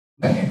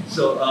Okay.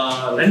 So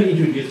let me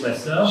introduce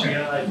myself. Sure.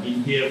 Yeah, I've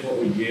been here for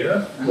a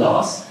year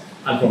plus.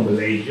 I'm from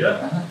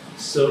Malaysia.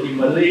 So in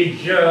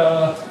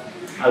Malaysia,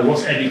 I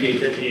was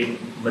educated in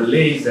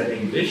Malays and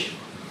English.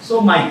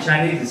 So my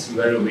Chinese is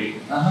very weak.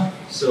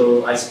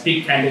 So I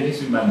speak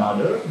Cantonese with my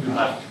mother, with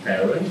my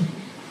parents.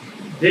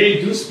 They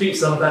do speak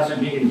sometimes with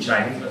me in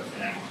Chinese, but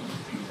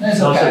That's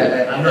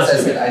okay. As I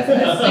said, I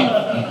think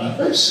in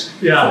English.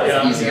 Yeah, so yeah,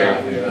 it's easier yeah,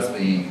 if you just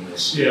speak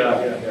English.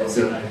 yeah.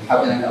 So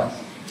how can I help?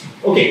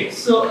 Okay,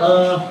 so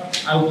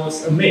I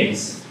was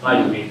amazed,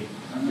 by the way,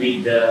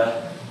 with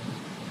the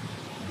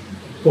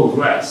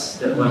progress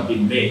that has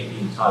been made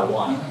in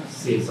Taiwan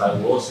since I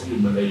was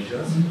in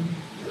Malaysia.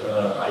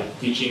 I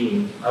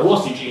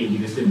was teaching in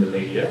university in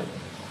Malaysia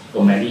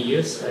for many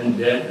years, and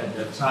then at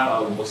that time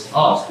I was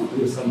asked to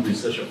do some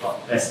research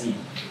about SE,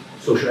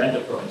 social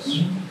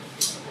enterprise,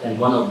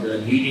 and one of the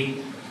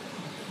leading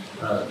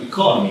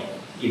economy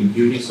in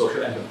building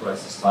social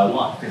enterprise is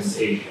Taiwan in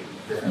Asia.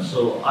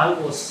 So I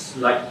was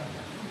like,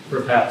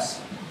 perhaps,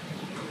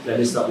 let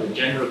me start with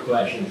general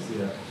questions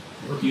here.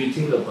 What do you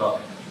think about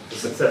the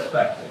success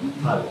factor in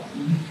Taiwan?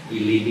 We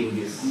leading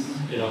this,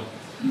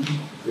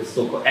 this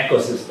so-called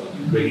ecosystem,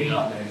 bringing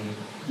up many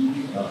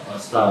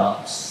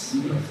startups,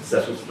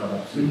 successful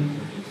startups in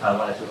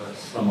Taiwan, as well as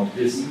some of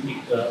this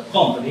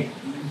company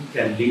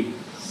can lead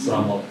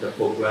some of the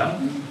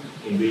program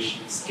in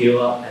which scale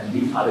up and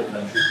lead other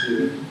countries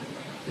to,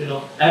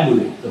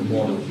 emulate the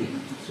model here.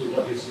 So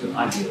what is your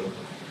idea?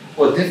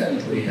 Well,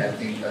 definitely, I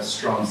think a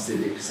strong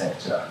civic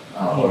sector,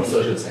 or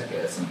social sector,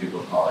 as some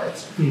people call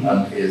it,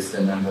 is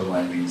the number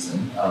one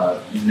reason.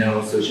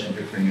 No social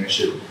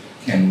entrepreneurship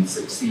can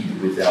succeed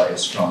without a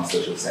strong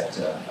social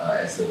sector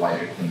as the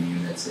wider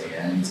community.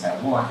 And in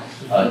Taiwan,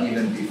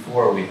 even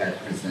before we had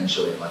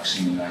presidential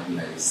election in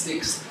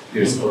 1996,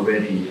 there's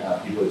already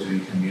people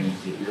doing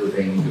community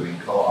building, doing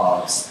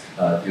co-ops,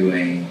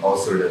 doing all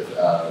sort of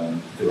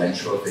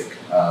philanthropic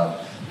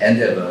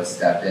endeavors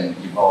that then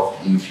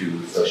evolved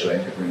into social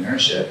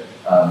entrepreneurship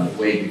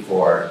way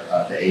before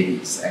the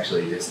 80s.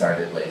 Actually, they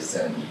started late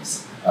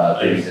 70s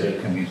during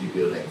the community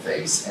building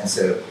phase. And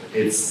so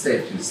it's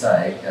safe to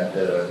say that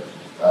the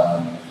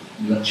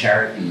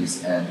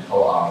charities and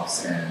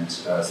co-ops and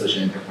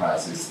social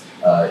enterprises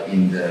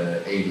in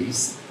the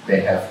 80s, they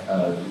have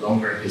a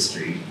longer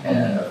history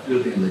and of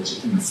building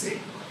legitimacy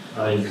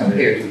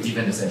compared to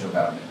even the central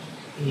government.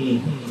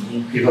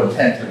 People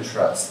tend to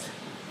trust,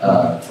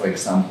 for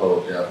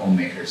example, the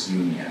Homemakers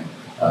Union.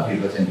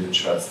 People tend to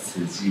trust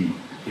Tzu Chi.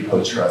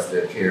 People trust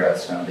the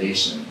KRS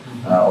Foundation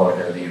or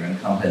the Li Ren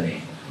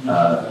Company,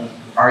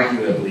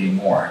 arguably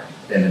more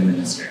than the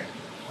minister.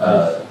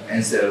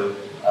 And so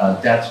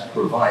that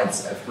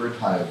provides a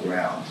fertile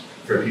ground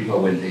for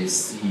people when they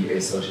see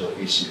a social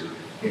issue.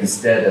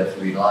 Instead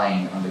of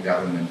relying on the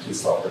government to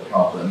solve the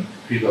problem,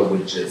 people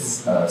would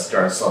just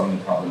start solving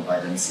the problem by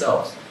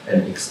themselves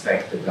and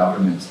expect the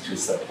government to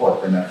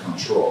support but not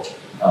control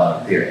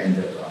their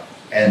endeavor.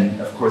 And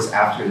of course,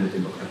 after the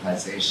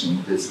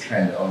democratization, this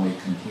trend only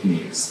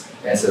continues.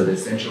 And so the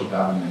central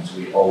government,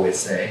 we always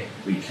say,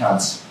 we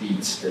can't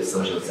beat the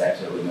social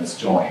sector, we must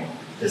join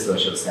the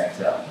social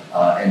sector.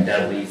 And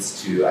that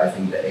leads to, I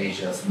think, the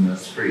Asia's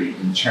most free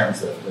in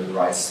terms of the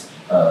rights,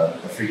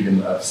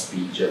 freedom of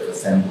speech, of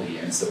assembly,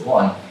 and so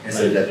on. And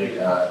so that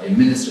a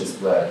minister's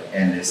blood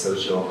and a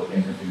social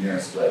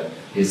entrepreneur's blood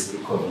is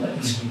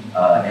equivalent.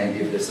 And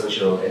if the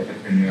social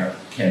entrepreneur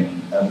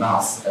can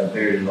amass a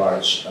very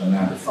large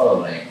amount of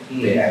following,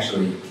 they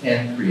actually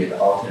can create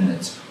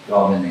alternate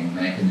governing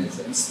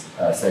mechanisms,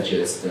 such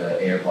as the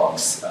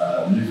airbox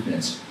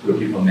movement, where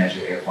people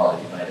measure air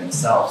quality by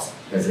themselves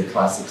as a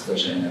classic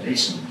social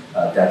innovation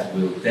that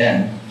will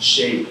then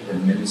shape the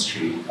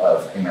Ministry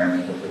of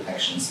Environmental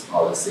Protection's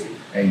policy.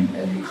 And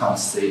you can't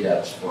say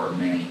that for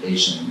many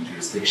Asian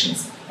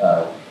jurisdictions,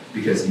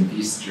 because in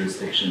these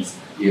jurisdictions,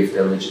 if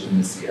the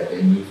legitimacy of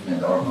a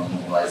movement or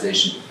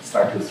mobilization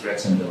start to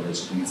threaten the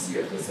legitimacy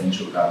of the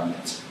central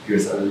government,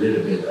 there's a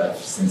little bit of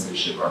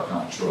censorship or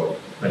control.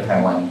 But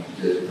Taiwan,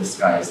 the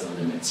sky is the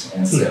limit.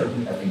 And so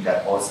I think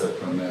that also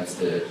promotes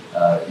the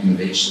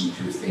innovation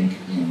to think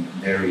in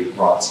very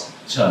broad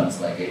terms,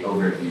 like an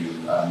overview,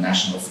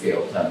 national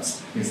scale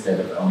terms, instead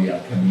of only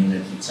on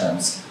community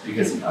terms,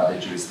 because in other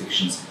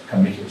jurisdictions,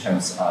 community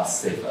terms are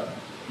safer.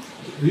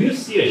 Do you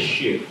see a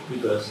shift?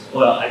 Because,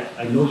 well,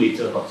 I know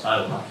little about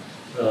Taiwan.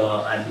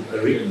 I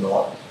read a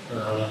lot.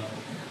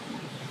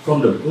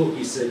 From the book,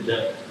 it said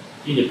that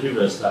in the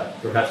previous time,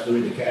 perhaps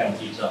during the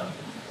KMT time,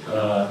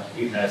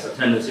 it has a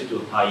tendency to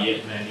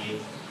hire many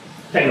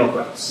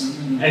technocrats,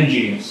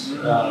 engineers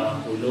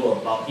who know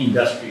about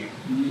industry,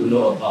 who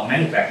know about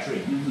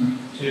manufacturing,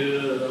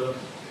 to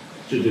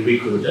be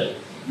recruited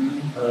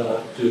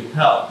to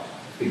help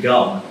the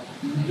government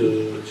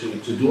to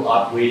do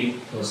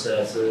upgrading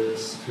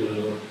processes,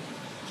 to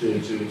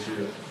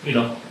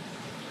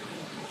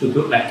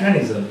build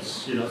mechanisms,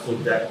 so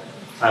that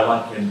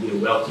Taiwan can be a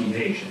wealthy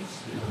nation.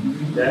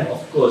 Then,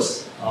 of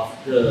course,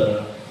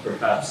 after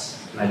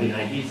perhaps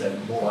 1990s,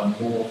 and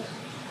more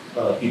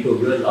people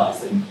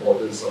realize the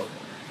importance of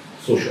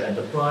social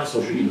enterprise,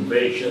 social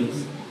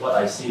innovations. What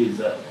I see is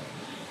that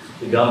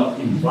the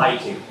government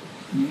inviting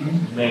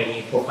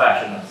many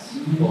professionals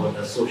or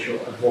the social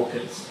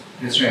advocates,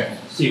 That's right.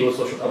 civil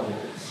social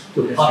advocates,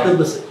 to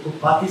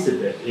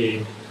participate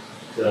in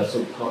the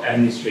so-called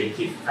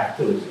administrative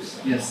activities.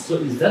 Yes. So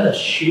is that a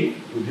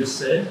shift, would you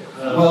say,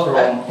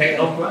 from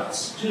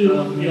technocrats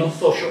to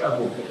social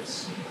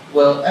advocates?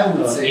 Well, I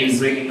would say in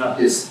bringing up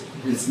it's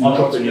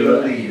not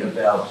really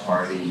about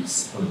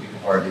parties, political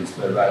parties,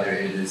 but rather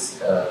it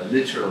is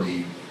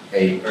literally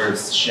a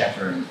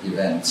earth-shattering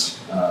event,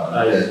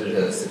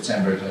 the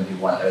September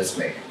 21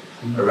 earthquake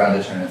around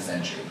the turn of the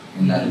century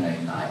in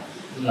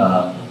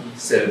 1999.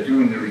 So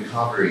during the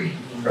recovery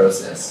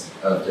process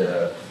of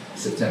the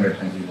September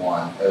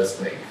 21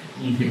 earthquake,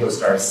 people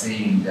start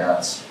seeing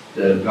that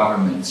the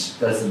government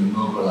doesn't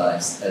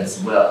mobilize as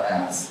well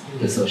as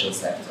the social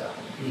sector.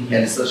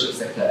 And the social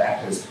sector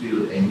actors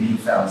build a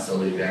newfound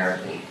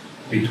solidarity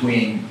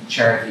between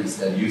charities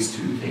that used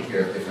to take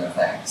care of different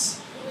things,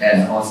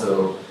 and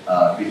also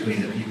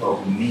between the people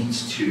who need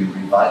to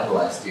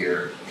revitalize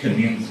their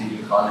community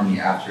economy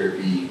after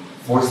being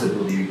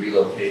forcibly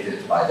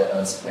relocated by the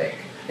earthquake.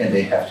 And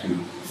they have to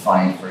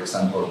find, for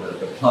example,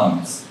 the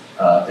plums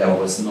that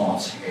was not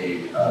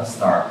a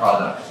star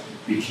product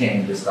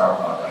became the star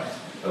product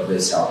of the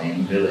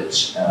Xiaoling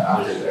village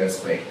after the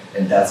earthquake,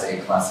 and that's a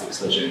classic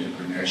social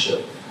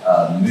entrepreneurship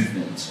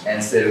movement.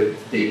 And so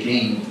they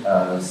gained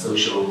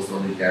social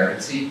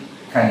solidarity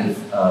kind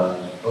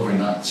of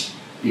overnight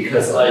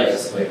because of the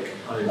earthquake.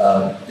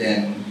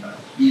 Then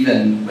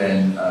even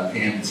when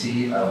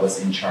KMT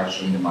was in charge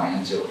during the Ma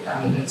Ying-jeou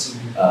cabinet,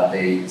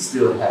 they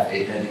still have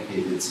a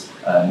dedicated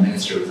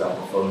minister of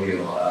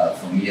portfolio,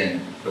 Feng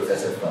Yan,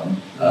 Professor Feng,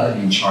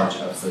 in charge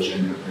of social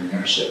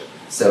entrepreneurship.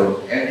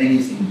 So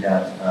anything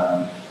that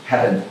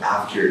happened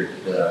after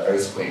the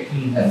earthquake,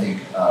 I think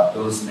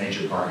those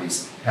major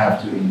parties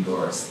have to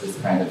endorse this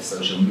kind of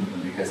social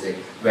movement because they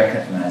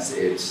recognize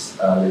its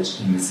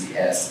legitimacy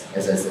as I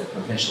said,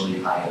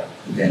 potentially higher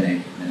than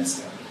a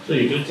minister. So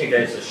you don't think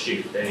there is a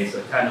shift, there is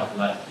a kind of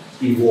like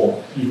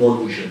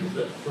evolution?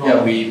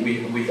 Yeah,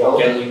 we owe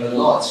a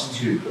lot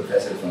to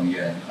Professor Feng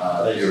Yan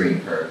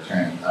during her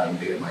term in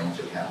the Ma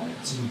Ying-jeou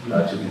cabinet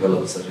to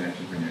develop such an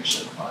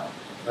entrepreneurship plan.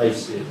 I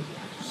see.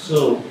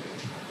 So,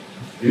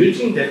 do you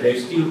think that they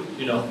still,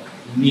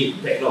 need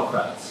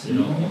technocrats,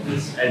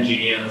 these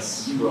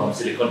engineers from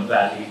Silicon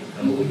Valley to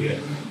come over here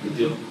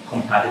into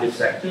competitive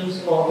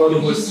sectors, or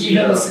you will see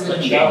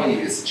Silicon Valley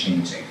is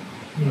changing,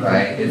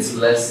 right? It's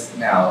less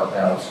now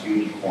about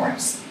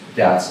unicorns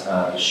that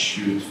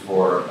shoot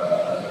for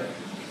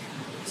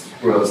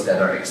growth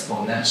that are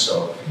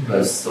exponential,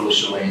 but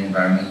social and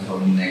environmental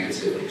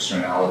negative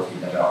externality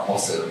that are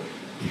also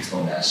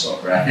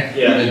exponential, right?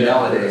 Even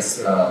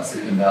nowadays,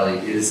 Silicon Valley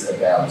is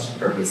about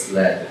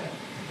purpose-led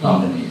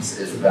companies.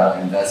 It's about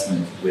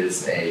investment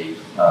with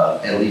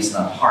at least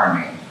not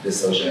harming the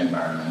social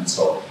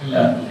environmental.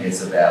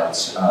 It's about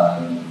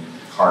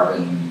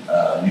carbon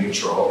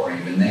neutral or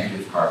even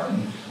negative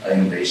carbon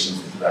innovations.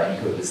 It's about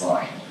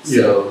eco-design.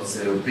 So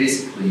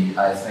basically,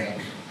 I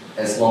think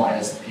as long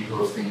as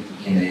people think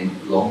in a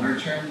longer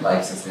term,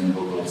 like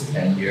sustainable goals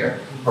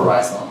 10-year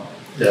horizon,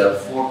 the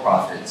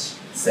for-profit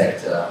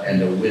sector and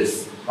the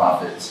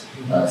with-profit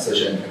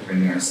social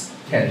entrepreneurs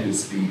tend to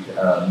speak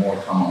more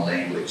common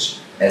language,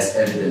 as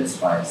evidenced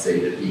by, say,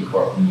 the B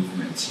Corp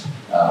movement,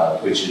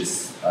 which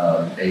is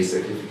a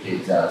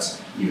certificate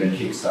that even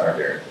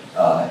Kickstarter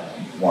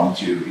want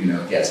to,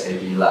 get a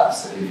B Lab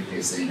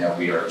certificate saying that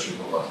we are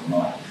triple bottom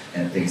line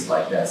and things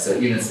like that. So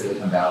even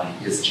Silicon Valley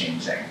is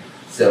changing.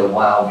 So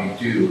while we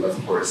do,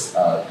 of course,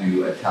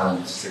 do a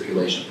talent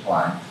circulation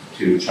plan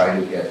to try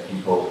to get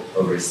people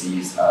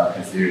overseas,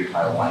 considering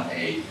Taiwan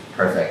a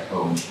perfect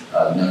home,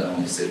 not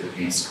only safe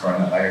against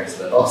coronavirus,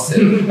 but also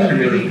a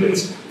really good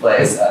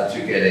place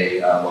to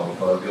get what we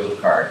call a gold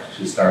card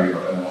to start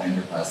your own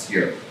enterprise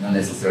here, not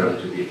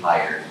necessarily to be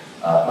hired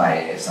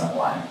by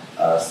someone.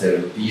 So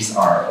these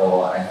are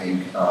all, I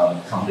think,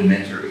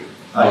 complementary.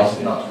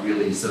 Not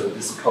really, so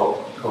this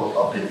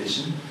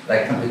co-competition,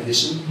 but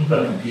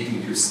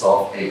competing to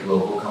solve a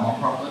global common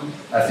problem.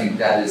 I think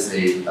that is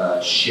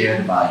a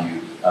shared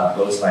value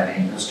both by the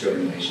industrial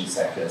innovation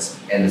sectors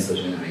and the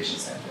social innovation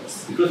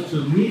sectors. Because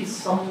to me,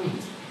 some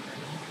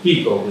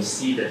people will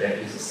see that there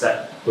is a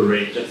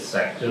separated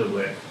sector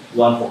where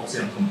one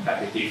focuses on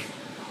competitive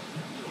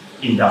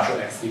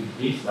industrial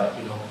activities, like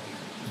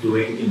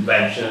doing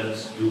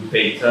inventions, do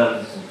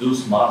patents, do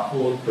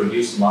smartphones,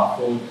 produce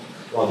smartphones,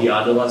 while the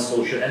other one,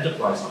 social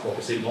enterprise, are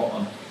focusing more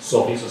on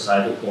solving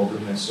societal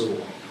problems and so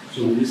on.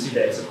 So will you see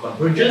that as a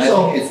convergence,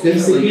 or it's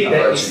definitely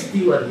there is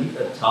still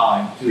a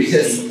time to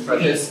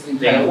because in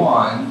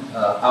Taiwan,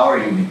 our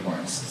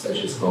unicorns, such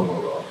as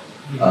Gogoro,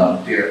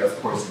 they're of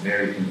course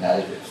very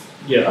competitive.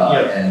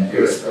 And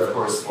there's of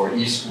course for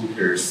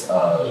e-scooters,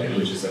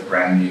 which is a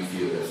brand new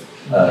field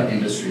of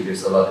industry,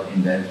 there's a lot of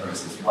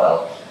inventors as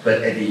well.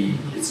 But at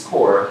its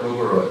core,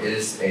 Gogoro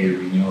is a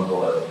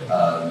renewable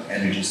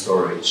energy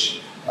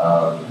storage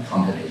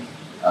company.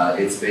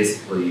 it's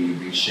basically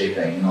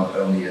reshaping not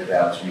only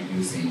about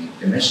reducing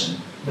emission,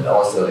 but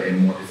also a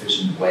more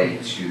efficient way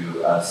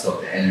to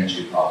solve the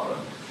energy problem.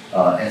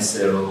 And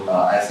so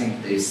I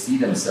think they see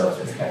themselves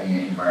as having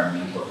an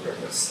environmental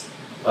purpose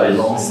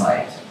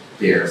alongside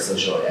their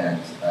social and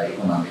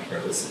economic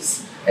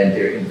purposes. And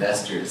their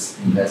investors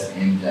invest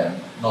in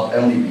them not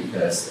only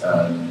because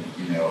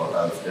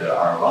of the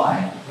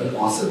ROI, but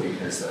also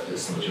because of the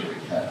social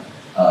return.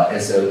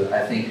 And so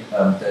I think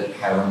the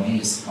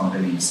Taiwanese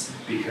companies,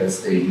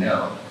 because they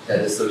know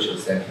that the social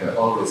sector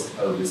always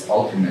poses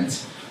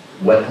ultimate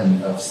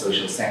weapon of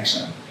social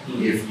sanction.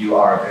 If you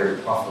are a very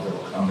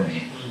profitable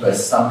company, but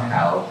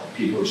somehow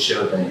people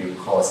show that you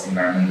cause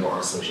environmental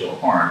or social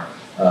harm,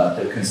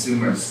 the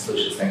consumer's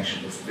social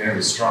sanction is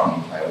very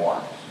strong in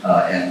Taiwan.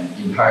 And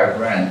entire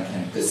brand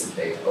can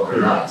dissipate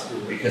overnight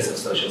because of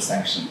social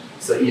sanction.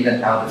 So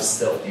even out of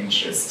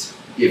self-interest,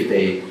 if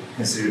they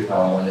consider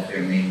Taiwan one of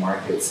their main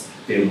markets,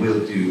 they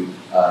will do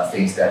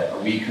things that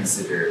we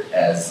consider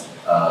as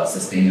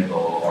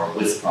sustainable or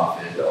with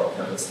profit or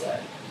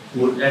purpose-led.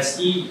 Would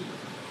SE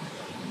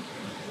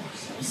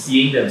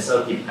seeing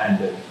themselves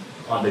dependent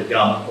on the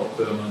government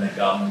procurement and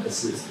government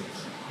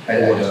assistance? I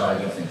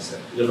don't think so.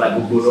 Because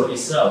like Google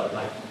itself,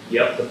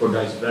 the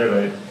product is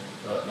very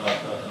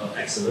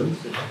excellent,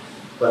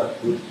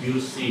 but would you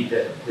see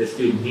that they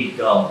still need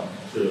government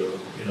to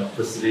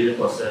facilitate the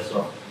process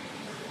of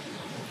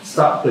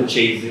start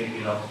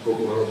purchasing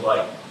Google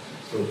bike,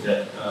 so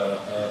that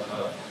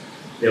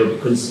there will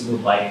be consumer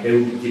buying, there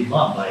will be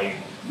demand buying.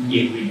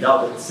 If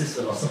without the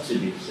system of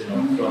subsidies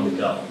from the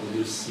government, would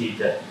you see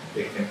that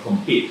they can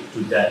compete to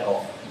that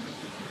of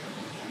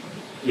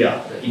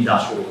the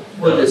industrial?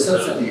 Well, the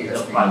subsidy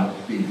has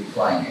been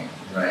declining,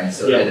 right?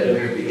 So at the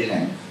very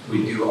beginning,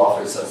 we do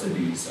offer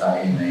subsidies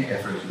in an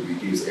effort to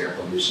reduce air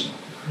pollution.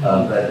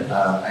 But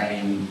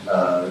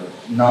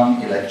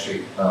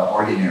non-electric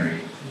ordinary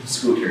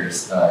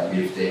scooters,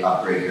 if they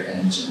upgrade their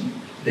engine,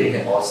 they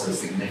can also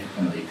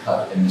significantly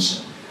cut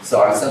emission. So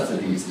our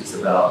subsidies is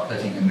about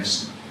cutting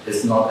emission.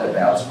 It's not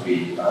about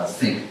we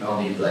think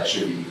only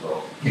electric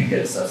vehicle can get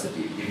a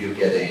subsidy. If you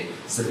get a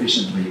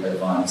sufficiently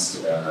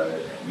advanced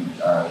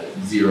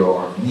zero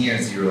or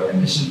near zero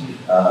emission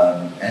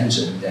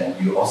engine,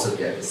 then you also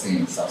get the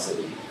same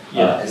subsidy.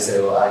 And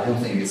so I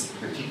don't think it's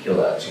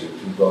particular to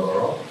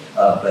Gogoro,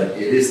 but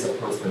it is of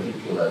course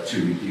particular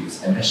to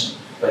reduce emission.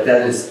 But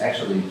that is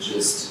actually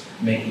just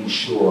making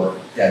sure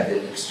that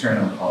the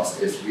external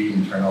cost is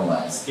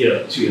re-internalized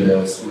to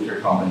the scooter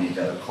company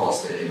that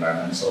caused the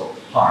environmental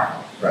harm,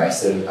 right?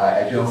 So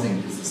I don't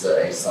think this is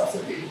a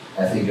subsidy.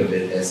 I think of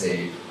it as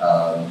a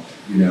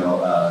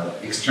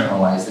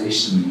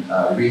externalization,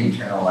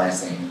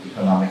 re-internalizing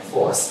economic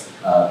force,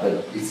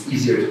 but it's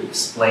easier to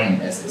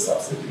explain as a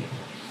subsidy.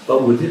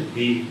 But would it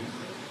be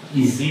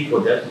easy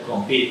for them to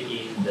compete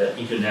in the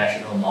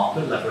international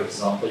market? Like for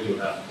example, you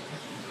have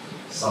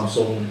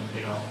Samsung,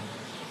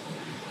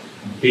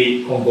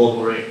 big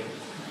conglomerate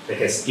that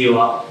can scale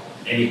up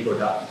any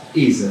product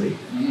easily.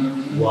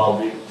 While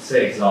we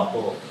say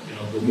example,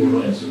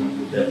 Google and so on,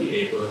 would that be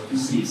able to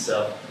see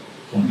itself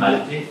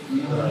competitive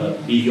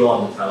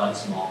beyond the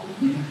Taiwanese market?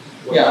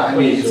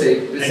 It's a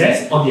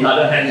business. On the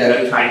other hand, you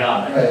have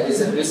China. Right,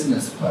 it's a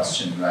business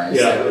question, right?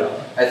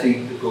 I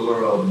think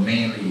Google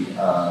mainly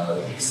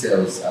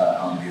excels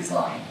on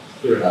design.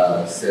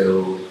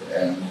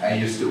 I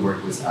used to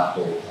work with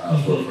Apple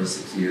for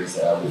 6 years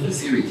with the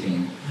Siri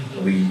team.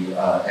 We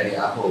at the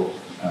Apple,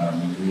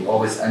 we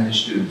always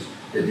understood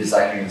the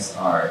designers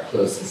are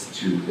closest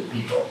to the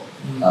people,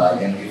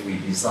 and if we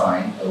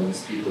design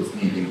with people's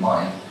need in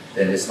mind,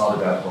 then it's not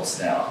about cost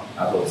down.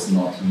 Apple is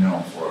not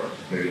known for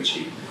very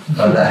cheap,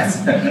 but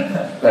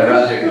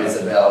rather it's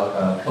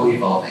about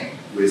co-evolving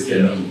with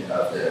the need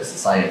of the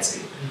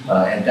society.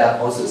 And that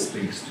also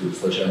speaks to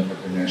social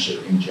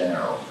entrepreneurship in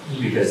general,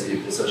 because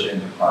if the social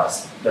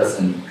enterprise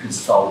doesn't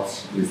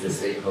consult with the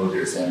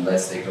stakeholders and let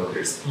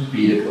stakeholders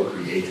be the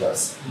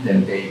co-creators,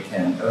 then they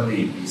can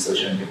only be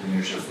social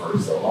entrepreneurship for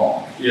so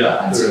long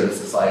until the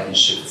society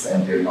shifts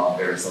and they're not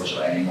very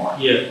social anymore.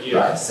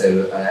 Right?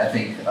 So I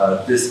think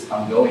this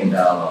ongoing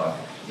dialogue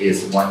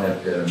is one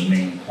of the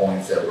main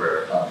points that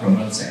we're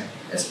promoting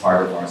as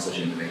part of our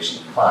social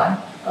innovation plan.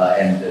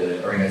 And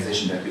the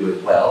organization that do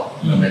it well,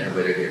 no matter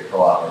whether they're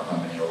co-op or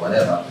company or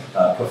whatever,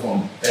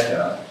 perform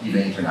better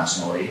even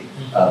internationally.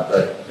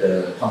 But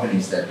the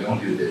companies that don't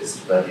do this,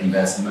 but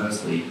invest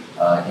mostly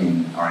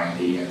in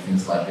R&D and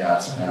things like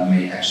that,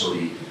 may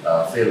actually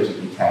fail to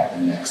detect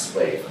the next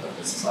wave of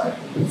the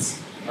society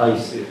needs. I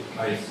see.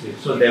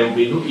 So there will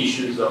be no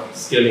issues of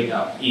scaling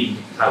up in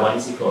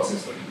Taiwanese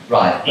ecosystem.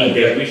 Right. If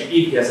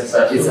they're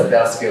successful. It's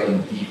about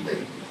scaling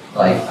deeply.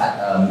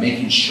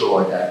 Making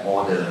sure that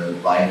all the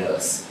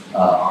riders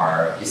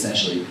are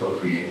essentially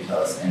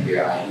co-creators and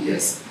their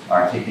ideas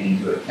are taken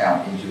into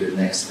account into the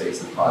next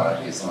phase of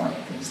product design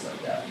and things like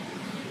that.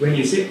 When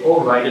you say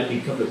all riders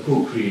become the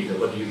co-creator,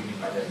 what do you mean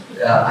by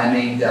that? I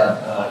mean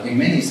that in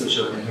many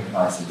social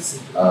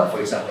enterprises, for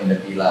example in the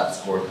B-Lab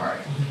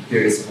scorecard,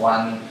 there is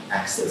one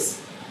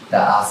axis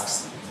that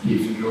asks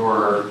if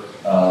your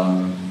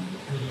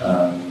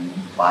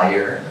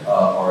buyer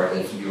or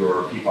if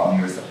your people on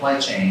your supply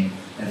chain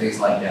and things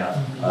like that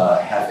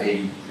have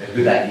a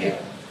good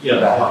idea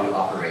about how you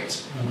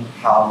operate,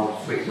 how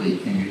quickly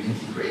can you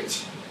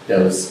integrate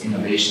those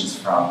innovations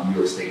from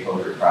your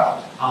stakeholder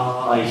crowd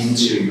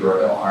into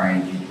your own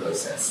R&D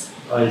process.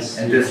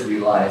 And this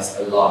relies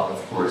a lot, of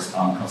course,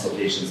 on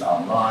consultations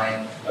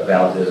online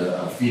about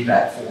the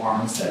feedback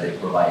forms that they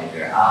provide in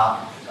their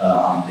app,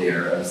 on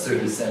their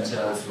service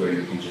centers where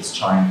you can just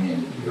chime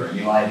in your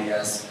new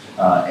ideas,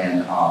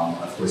 and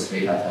of course,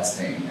 beta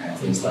testing and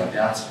things like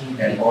that.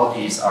 And all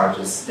these are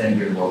just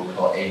standard what we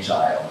call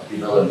agile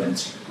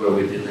development, where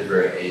we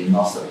deliver a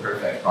not so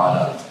perfect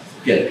product,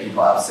 get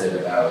people upset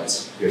about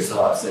it. They're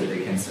so upset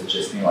they can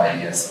suggest new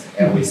ideas,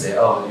 and we say,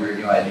 oh, your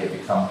new idea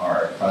become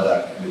our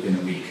product within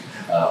a week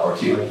or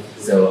two.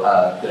 So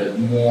the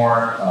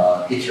more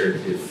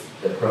iterative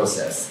the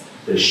process,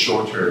 the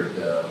shorter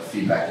the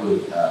feedback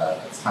loop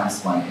time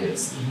span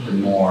is, the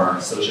more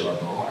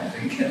sociable, I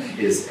think,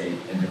 is an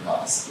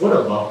enterprise. What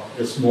about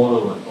the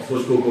smaller one? Of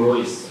course,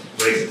 Gogoro is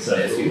very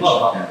successful.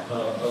 What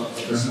about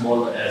the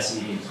smaller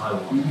SE in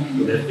Taiwan?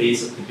 Do they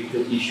face a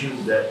typical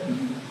issues that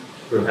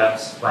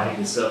perhaps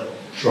finding itself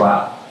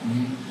trap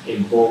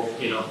in both,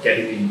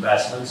 getting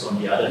investments,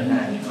 on the other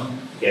hand,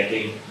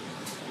 getting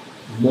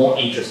more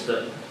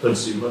interested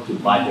consumer to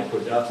buy their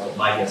products or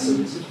buy their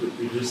services?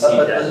 We just see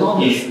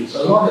that issues.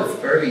 A lot of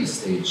early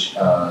stage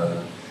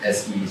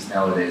SEs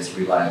nowadays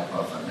rely on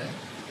crowdfunding.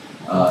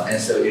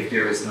 And so if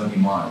there is no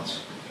demand,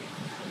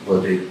 well,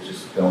 they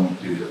just don't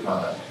do the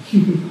product.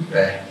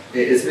 Right?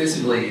 It's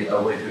basically a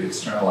way to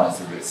externalize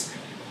the risk.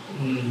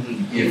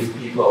 If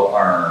people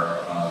are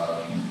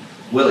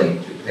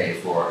willing to pay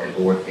for a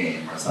board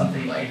game or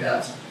something like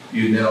that,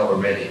 you know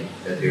already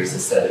that there's a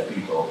set of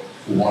people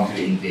who want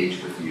to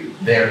engage with you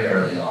very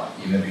early on,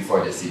 even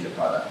before they see the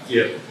product.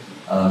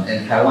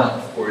 And Taiwan,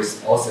 of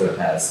course, also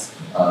has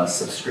a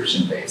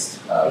subscription-based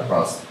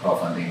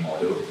crowdfunding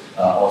model,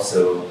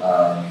 also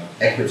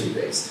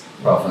equity-based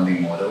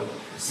crowdfunding model.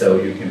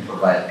 So you can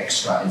provide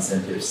extra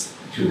incentives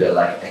to the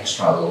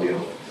extra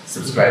loyal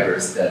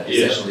subscribers that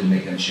essentially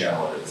make them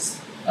shareholders.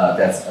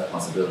 That's a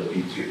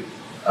possibility too.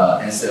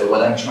 And so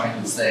what I'm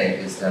trying to say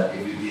is that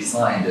if you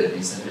design the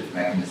incentive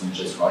mechanism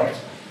just right,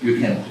 you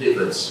can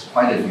pivot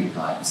quite a few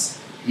times,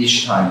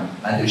 each time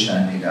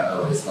understanding that,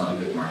 oh, it's not a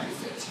good market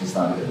fit, it's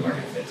not a good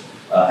market fit,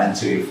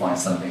 until you find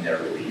something that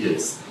really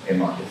is a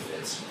market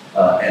fit.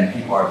 And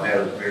people are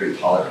very, very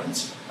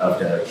tolerant of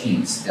the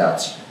teams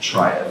that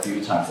try a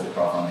few times of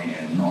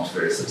crowdfunding and not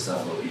very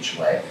successful each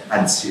way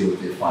until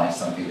they find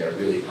something that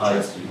really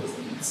addresses people's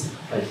needs.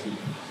 I see.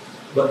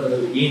 But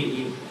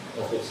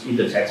of course, in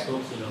the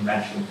textbooks,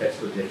 mentioned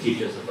textbook that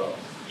teaches about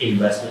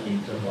investment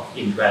in terms of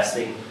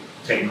investing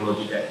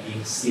technology that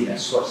being seen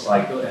as short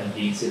cycle and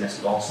being seen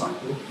as long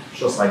cycle.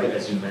 Short cycle,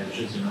 as you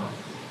mentioned,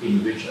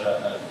 in which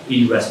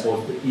in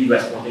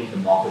responding to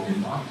market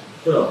demand,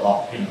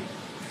 about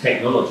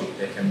technology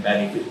that can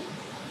benefit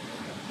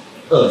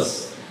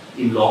us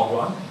in long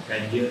run,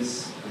 10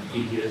 years,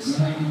 15 years,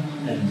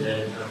 and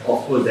then of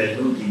course there's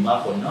no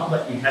demand for now,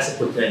 but it has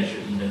a potential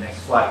in the next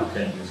 5 to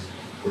 10 years.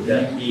 Would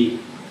that be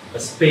a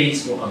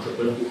space for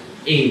entrepreneurs who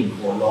aim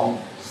for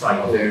long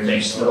cycle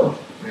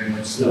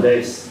Very so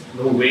there's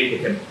no way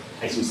they can,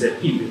 as you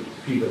said,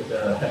 pivot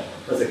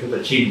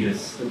the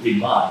changes, the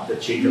demand, the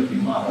change of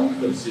demand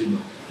of the consumer.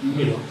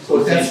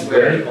 So that's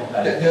where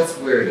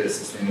the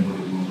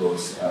sustainability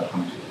goals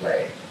come to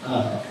play,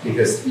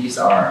 because these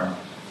are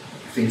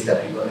things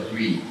that people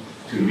agree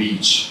to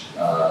reach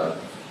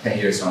 10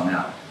 years from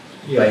now,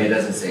 but it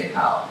doesn't say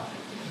how.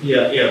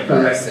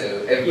 Correct. So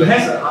it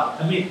has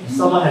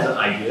someone has an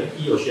idea,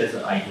 he or she has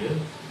an idea.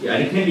 The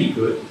idea can be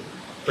good,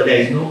 but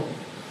there is no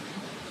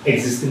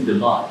existing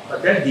demand.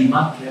 But that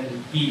demand can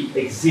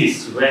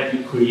exist when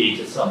you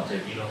created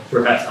something.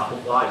 Perhaps after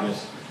 5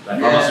 years,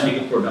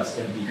 pharmaceutical products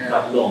can be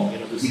quite long.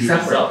 To see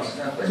results.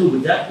 Exactly. So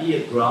would that be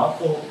a ground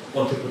for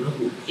entrepreneurs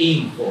who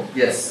aim for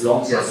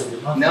long cycle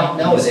demand?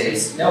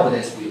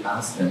 Nowadays, we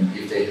ask them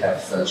if they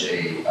have such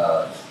a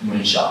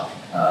moonshot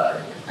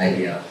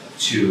idea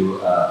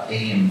to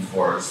aim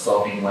for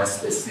solving one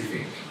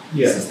specific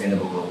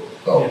sustainable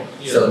goal.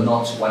 So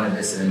not one of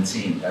the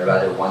 17, but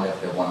rather one of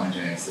the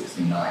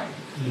 169.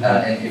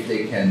 And if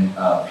they can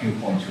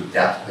pinpoint to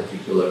that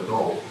particular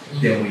goal,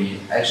 then we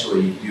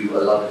actually do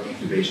a lot of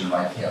incubation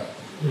right here.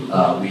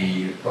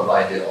 We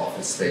provide the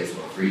office space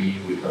for free.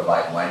 We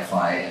provide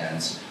Wi-Fi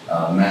and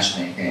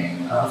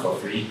matchmaking for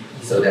free,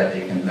 so that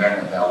they can learn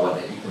about what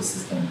the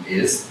ecosystem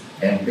is.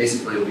 And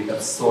basically, we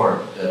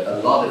absorb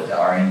a lot of the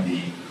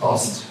R&D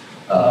cost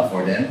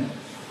for them,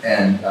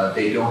 and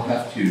they don't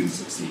have to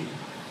succeed.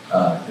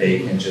 They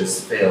can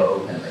just fail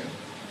openly.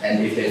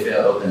 And if they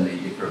fail openly,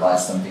 it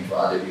provides something for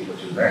other people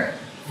to learn.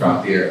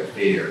 from their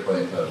failure,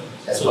 quote unquote,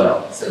 as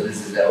well. So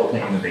this is the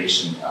open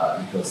innovation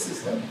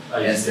ecosystem.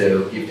 And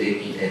so if they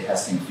need a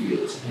testing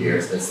field,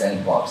 there's the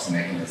sandbox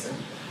mechanism.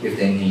 If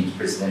they need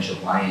presidential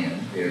buy-in,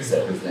 there's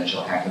a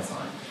presidential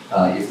hackathon.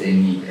 If they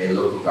need a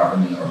local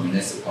government or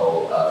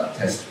municipal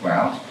test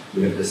ground,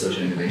 we have the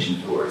social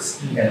innovation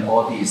tours. And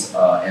all these,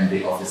 and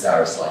the office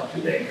hours like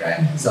today,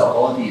 right? So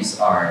all these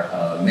are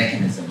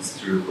mechanisms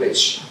through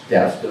which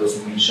that those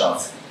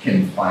moonshots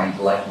can find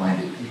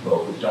like-minded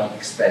people who don't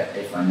expect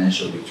a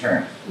financial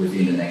return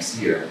within the next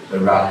year,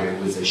 but rather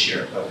with a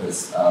shared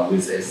purpose,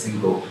 with a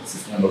single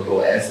sustainable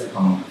goal as a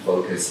common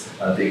focus.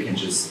 They can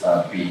just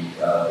be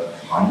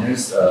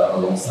partners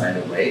alongside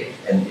the way,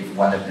 and if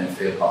one of them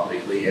fail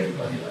publicly,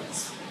 everybody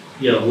learns.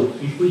 Yeah,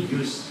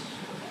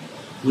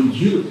 would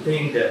you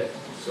think that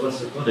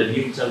what's called the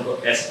new term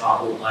called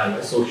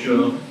SROI,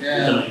 social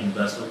return on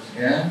investment,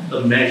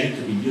 a measure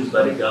to be used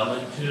by the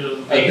government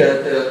to make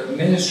the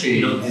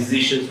ministry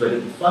decisions whether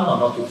to fund or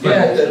not to fund?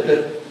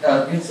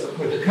 Yeah,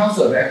 the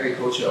Council of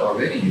Agriculture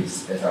already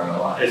uses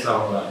SROI.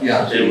 SROI.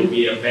 Yeah, so there will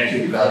be a measure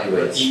to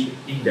evaluate.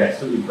 Index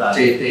to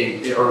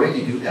evaluate. They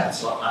already do that.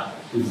 So,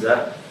 is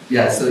that?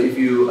 Yeah. So if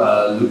you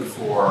look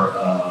for,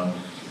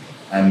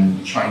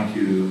 I'm trying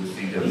to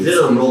think of. Is it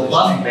a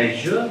robust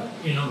measure?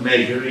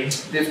 Measuring.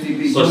 They've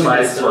been doing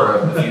this for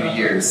a few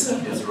years.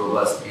 It's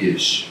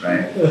robust-ish,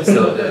 right?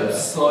 So the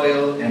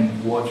Soil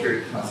and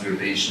Water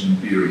Conservation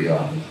Bureau,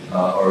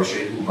 or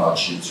水土保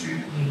持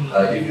局,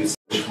 if you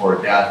search for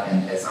that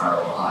and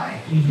SROI,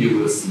 you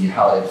will see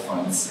how it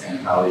funds and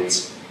how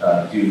it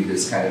do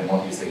this kind of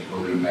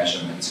multi-stakeholder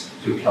measurement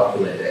to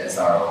calculate the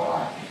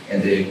SROI.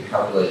 And they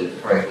calculate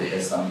it correctly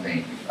as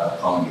something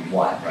column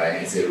 1,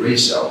 right? It's a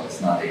ratio, it's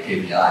not a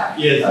KPI.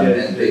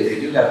 And they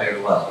do that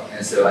very well.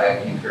 And so I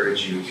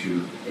encourage you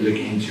to look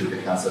into the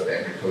Council of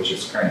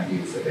Agriculture's current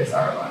use of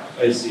SROI.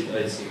 I see.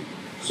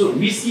 So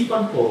VC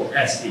fund for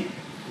SD,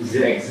 does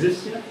it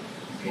exist here?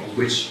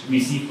 Which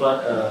VC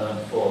fund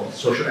for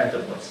social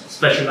enterprise,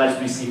 specialized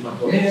VC fund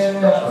for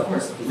of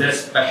course. Is there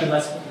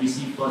specialized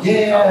VC fund?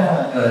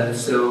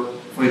 So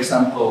for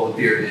example,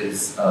 there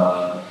is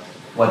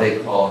what they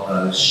call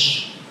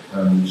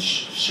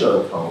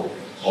社投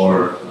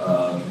or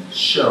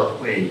社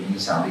会影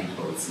响力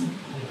投资.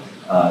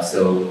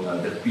 So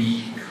the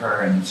B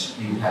current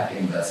impact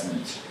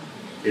investment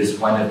is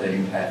one of the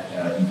impact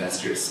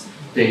investors.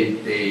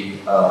 They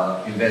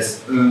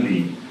invest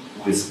only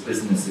with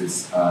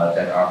businesses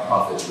that are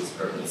profit with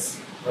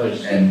purpose.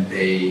 And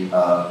they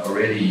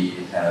already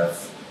have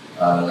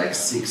like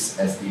 6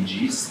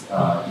 SDGs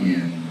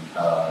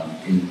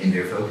in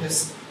their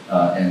focus.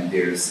 And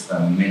there's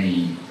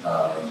many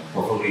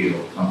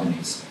portfolio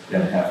companies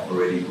that have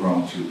already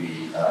grown to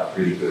be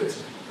pretty good,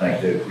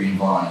 like the Green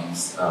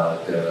Vines,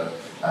 the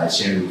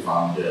鲜乳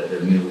坊, the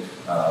milk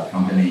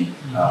company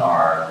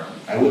are,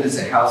 I wouldn't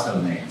say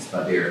household names,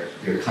 but they're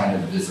kind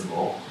of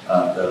visible.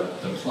 The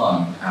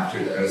Plum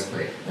after the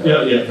earthquake,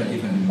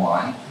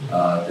 2021,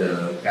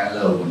 the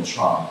Ganle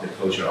Wenchuang, the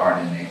culture, art,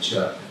 and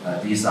nature.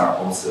 These are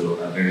also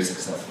a very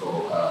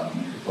successful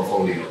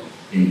portfolio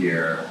in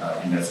their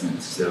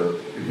investments. So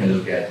you can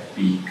look at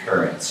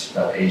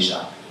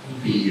bcurrent.asia.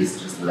 B is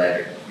just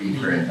letter,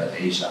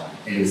 bcurrent.asia,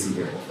 and you see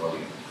their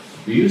portfolio.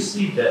 Do you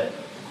see that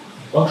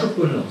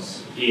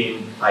entrepreneurs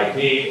in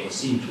Taipei or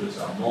Hsinchu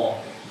are more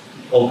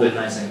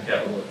organized and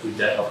capable to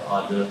that of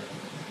other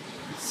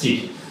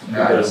cities?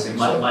 Because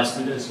my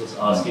students was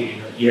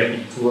asking, you have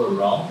to tour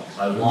around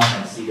Taiwan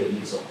and see the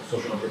needs of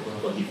social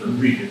entrepreneurs for different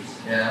regions.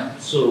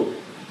 So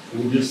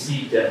would you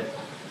see that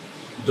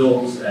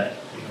those that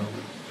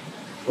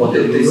for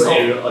the rural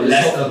area or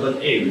less urban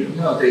area?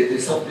 No, they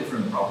solve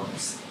different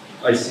problems.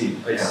 I see.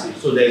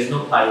 So there is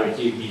no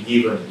priority be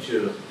given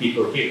to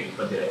people here,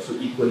 but they are also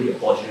equally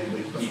opportunity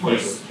with people here.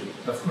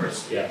 Of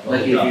course. Yeah.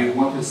 Like if you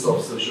want to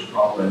solve social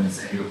problems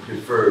and your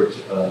preferred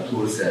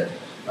tool set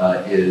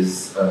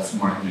is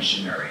smart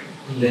machinery,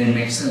 then it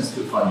makes sense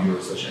to fund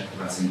your social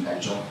enterprise in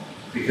Taichung,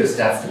 because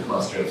that's the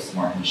cluster of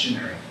smart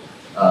machinery.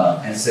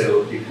 And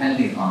so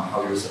depending on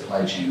how your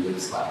supply chain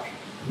looks like,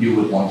 you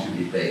would want to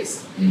be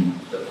based in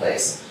the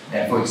place.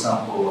 And for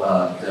example,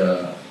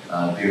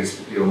 there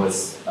still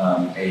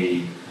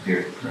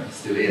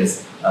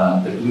is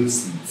the Blue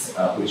Seeds,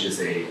 which is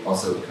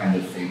also kind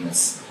of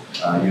famous.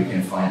 You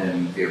can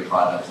find their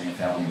products in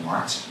Family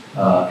Mart.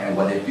 And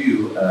what they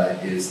do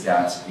is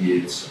that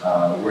it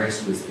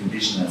works with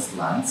indigenous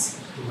lands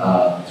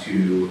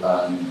to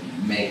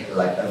make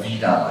like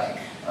Avida-like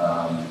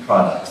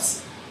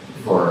products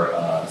for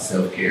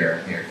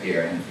self-care, hair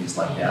care, and things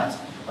like that.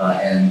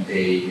 And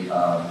they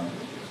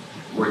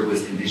work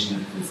with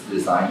indigenous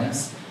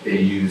designers. They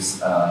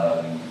use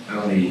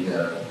only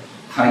the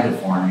kind of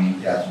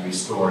farming that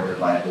restore the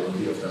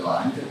viability of the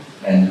land.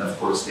 And of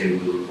course, they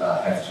will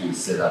have to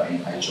set up in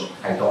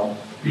Haidong,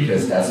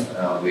 because that's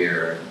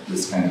where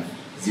this kind of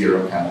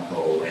zero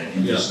chemical and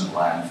indigenous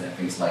lands and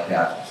things like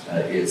that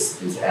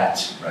is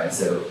at, right?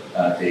 So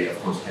they, of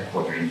course,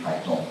 headquarter in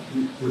Haidong.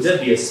 Would there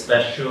be a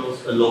special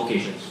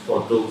locations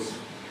for those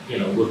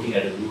working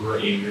at the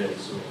rural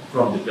areas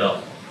from the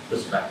government?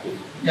 perspective.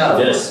 Yeah,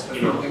 yes,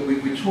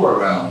 we tour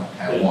around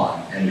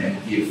Taiwan and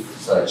give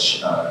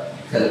such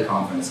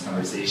teleconference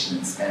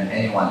conversations, and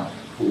anyone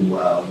who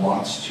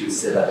wants to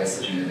set up a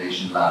social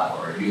innovation lab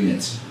or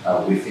unit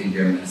within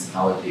their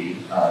municipality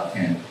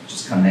can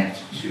just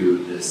connect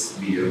to this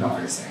video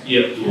conferencing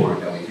tour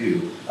that we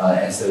do.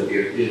 And so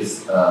there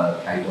is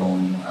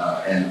Taiwan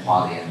and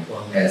Hualien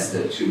as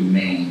the two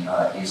main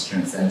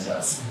eastern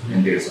centers,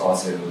 and there's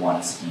also one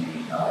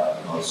in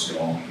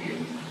Kaohsiung,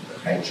 in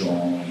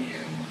Taichung,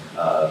 in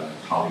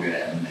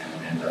Taoyuan,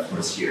 and of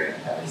course here in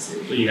Taipei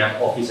City. So you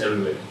have office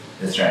everywhere.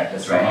 That's right.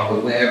 That's right.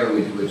 But whenever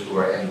we do a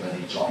tour,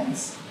 everybody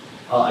joins.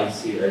 Oh, I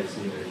see.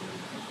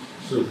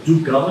 So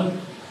do government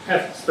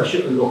have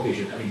special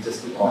allocation? I mean,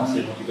 just to ask,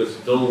 because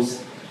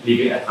those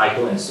living at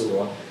Taipei and so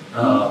on,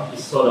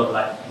 it's sort of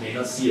like may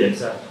not see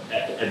themselves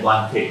at the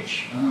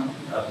advantage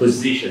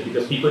position,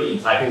 because people in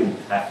Taipei will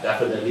have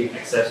definitely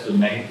access to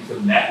many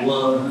different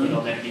networks,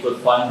 many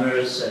different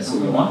funders and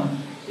so on.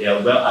 They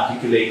are well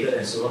articulated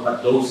and so on,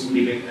 but those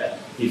living at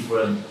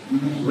different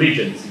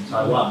regions in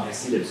Taiwan may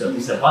see themselves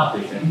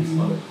disadvantaged and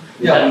disadvantaged.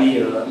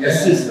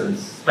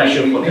 Assistance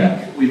special for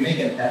them. We make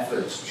an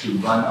effort to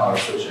run our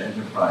social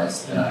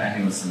enterprise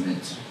annual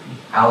summit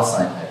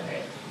outside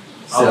Taipei.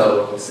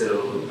 So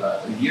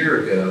a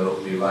year ago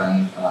we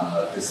ran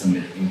the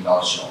summit in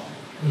Kaohsiung,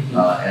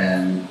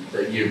 and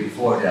the year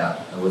before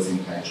that I was in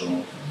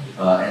Taichung.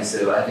 And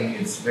so I think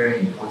it's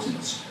very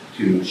important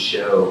to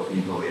show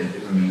people in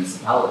different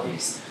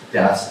municipalities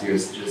that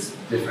there's just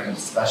different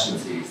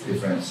specialties,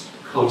 different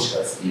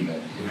cultures, even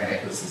different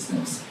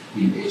ecosystems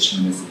in each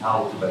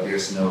municipality, but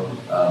there's no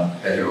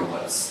better or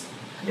worse.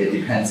 It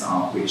depends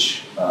on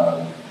which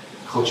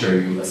culture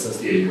you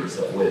associate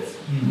yourself with.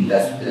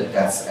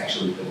 That's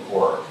actually the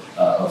core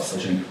of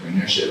social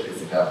entrepreneurship.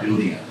 It's about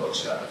building a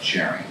culture of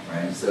sharing,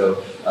 right?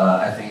 So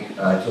I think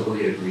I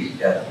totally agree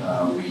that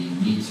we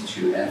need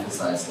to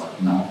emphasize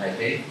like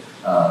non-Taipei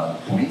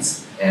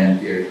points,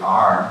 and there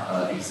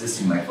are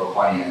existing, like for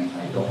Hualien,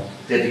 Taichung,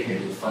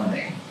 dedicated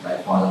funding,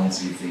 like Hualien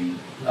Citing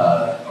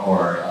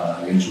or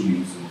原住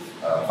民族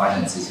发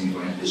展基金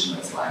for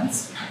indigenous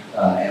lands,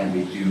 and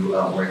we do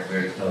work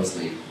very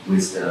closely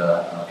with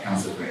the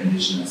Council for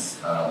Indigenous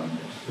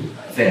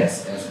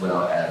Affairs as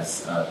well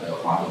as the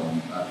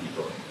Hualien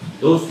people.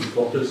 Those who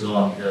focus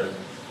on the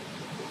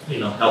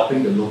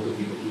helping the local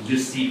people, you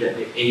just see that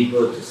they're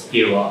able to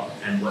scale up,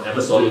 and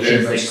whatever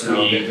solutions they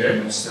create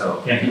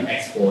can be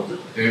exported.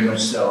 Very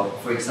much so.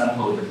 For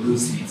example, the Blue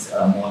Seeds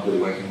model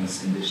working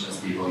with indigenous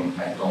people in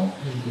Taichung,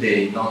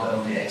 they not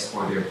only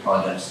export their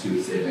products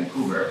to, say,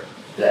 Vancouver,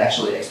 they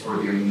actually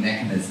export their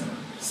mechanism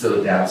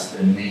so that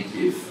the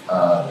native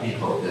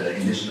people, the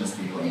indigenous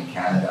people in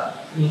Canada,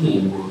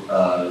 who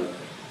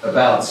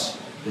about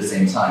the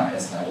same time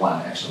as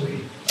Taiwan, actually,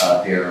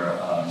 they're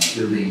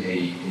building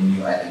a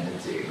new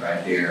identity,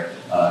 right? Their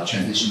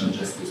transitional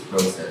justice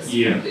process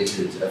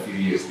completed a few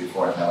years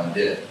before Taiwan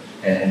did,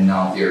 and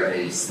now they're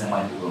a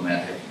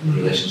semi-diplomatic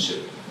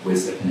relationship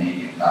with the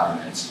Canadian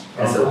government,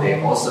 and so they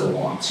also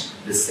want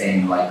the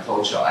same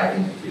cultural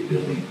identity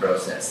building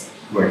process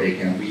where they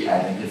can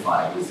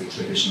re-identify with the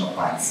traditional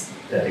plants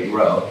that they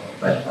grow,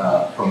 but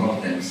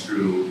promote them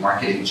through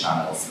marketing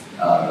channels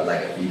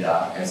like a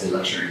Vida as a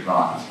luxury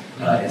brand.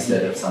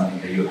 Instead of something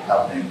that you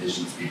help the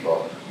indigenous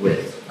people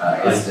with,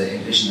 it's the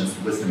indigenous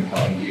wisdom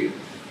helping you,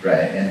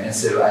 right? And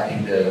so I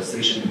think the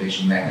social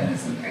innovation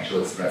mechanism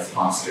actually spreads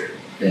faster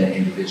than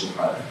individual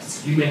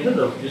products. You mentioned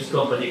of this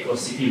company called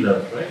City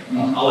Love, right?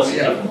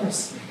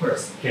 Of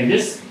course. Can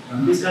this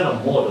kind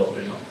of model,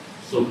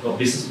 so-called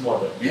business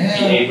model, be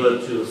able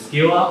to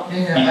scale up?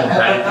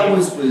 I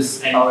was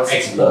with our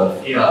City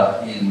Love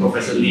in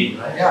Professor Lin,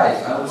 right?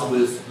 Yeah, I was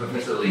with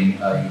Professor Lin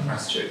in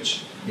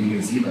Christchurch in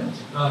New Zealand,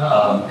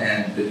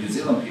 and the New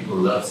Zealand people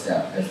love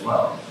STEM as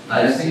well.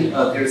 I think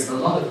there's a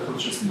lot of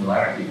cultural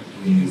similarity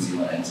between New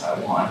Zealand and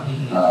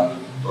Taiwan.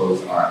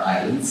 Both are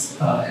islands,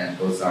 and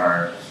both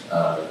are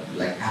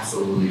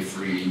absolutely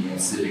free in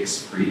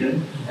civics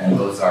freedom, and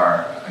both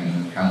are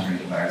countering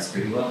the virus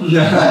pretty well. And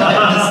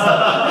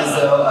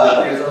so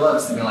there's a lot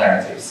of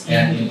similarities.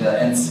 And in the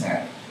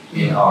NSTEC,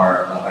 in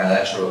our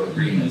bilateral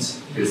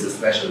agreement, there's a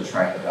special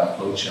track about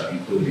culture,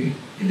 including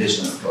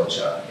indigenous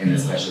culture in a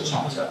special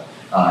chapter.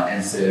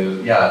 And so,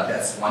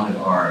 that's one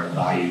of our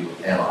value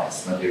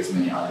allies, but there's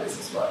many others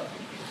as well.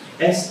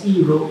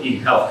 SE role in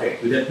healthcare,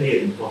 do they play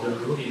an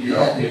important role in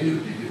healthcare? They do.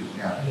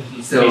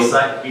 So,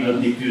 besides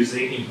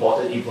diffusing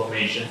important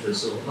information,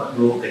 so what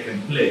role they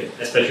can play,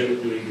 especially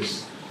during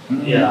this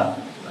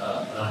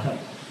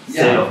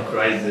state of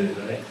crisis,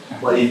 right?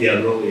 What is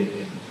their role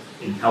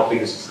in helping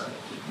the society?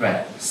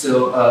 Right.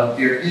 So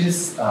there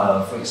is,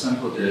 for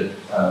example, the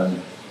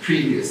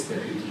previous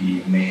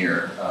deputy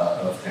mayor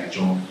of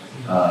Taichung,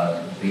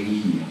 Lin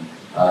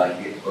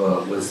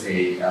Yiyin, was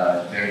a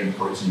very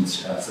important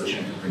social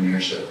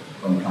entrepreneurship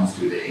when it comes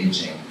to the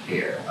aging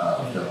care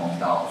of the Hong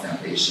Dao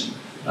Foundation.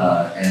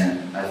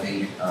 And I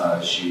think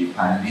she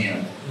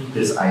pioneered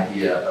this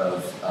idea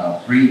of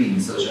bringing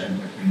social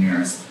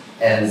entrepreneurs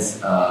as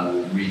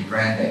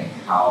rebranding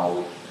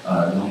how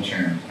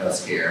long-term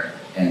healthcare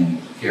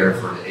and care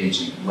for the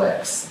aging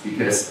legs.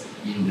 Because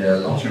in the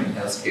long-term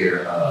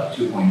healthcare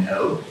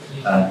 2.0,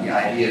 the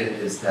idea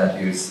is that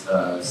there's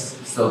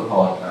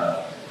so-called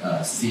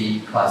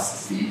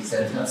Class C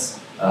centers,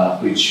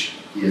 which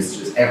is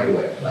just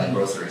everywhere, like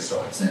grocery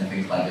stores and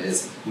things like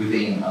this,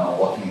 within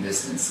walking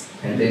distance.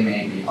 And they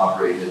may be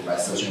operated by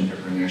social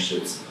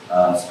entrepreneurships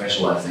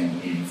specializing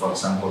in, for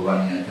example,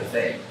 running a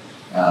cafe.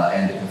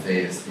 And the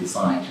cafe is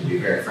designed to be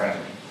very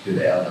friendly to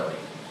the elderly.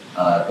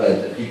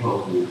 But the people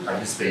who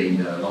participate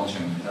in the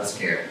long-term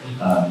healthcare,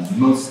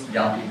 most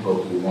young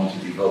people who want to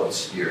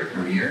devote their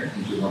career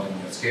into long-term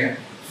healthcare,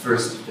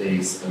 first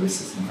face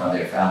resistance from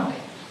their family,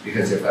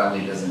 because their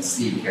family doesn't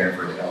see care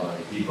for the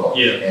elderly people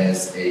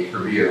as a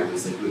career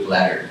with a good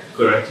ladder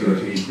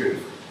to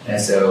improve. And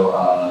so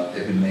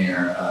they've been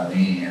there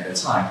mainly at the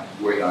time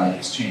working on an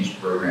exchange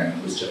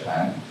program with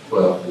Japan,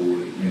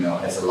 who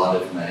has a lot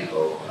of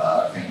medical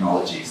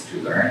technologies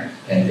to learn,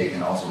 and they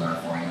can also learn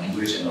foreign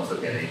language and also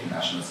get an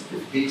international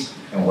certificate.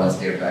 And once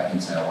they're back in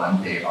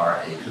Taiwan, they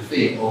are a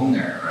cafe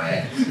owner,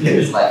 right?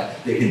 It's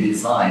like they can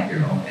design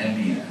their own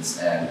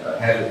ambience and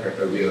have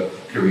a real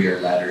career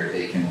ladder.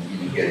 They can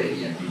even get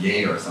an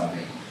MBA or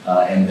something,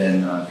 and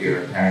then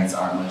their parents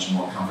are much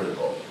more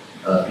comfortable.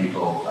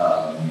 People,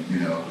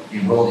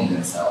 enrolling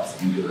themselves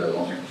into the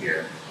long-term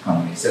care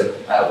company. So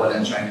what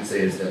I'm trying to say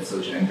is that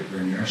social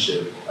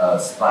entrepreneurship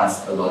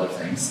spans a lot of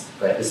things,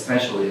 but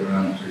especially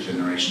around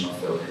intergenerational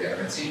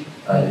solidarity.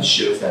 It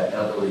shows that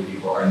elderly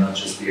people are not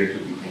just there to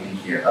be taken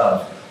care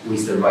of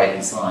with the right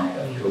design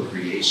of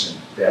co-creation.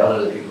 The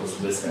elderly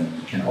people's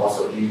wisdom can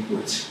also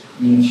input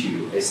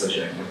into a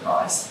social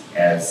enterprise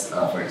as,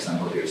 for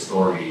example, their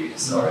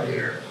stories or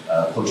their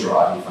cultural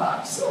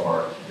artifacts,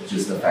 or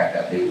just the fact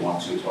that they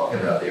want to talk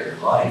about their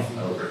life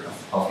over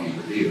coffee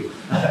with you,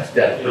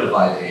 that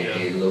provide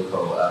a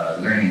local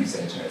learning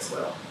center as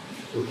well.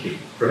 Okay,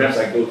 perhaps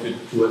I go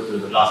towards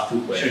the last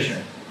two questions.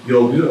 Sure.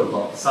 Your view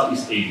about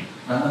Southeast Asia,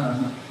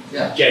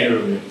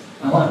 generally,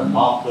 about the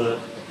market,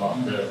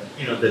 about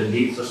the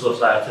needs, the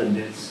societal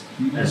needs,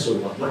 and so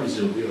on. What is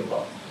your view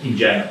about, in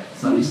general,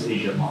 Southeast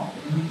Asia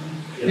market?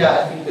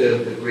 Yeah, I think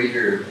the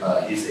greater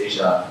East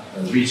Asia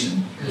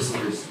region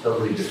is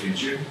totally the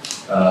future,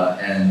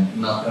 and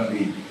not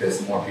only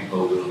because more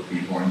people will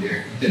be born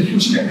there in the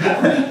future,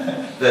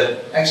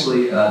 but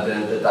actually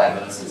the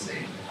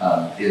diversity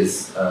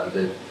is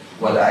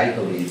what I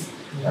believe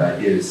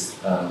is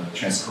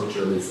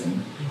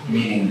transculturalism,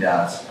 meaning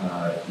that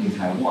in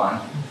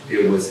Taiwan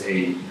there was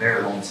a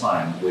very long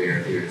time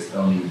where there is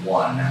only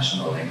one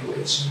national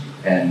language,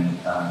 and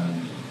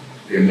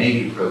there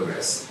may be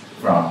progress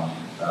from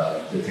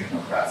the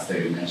technocrats that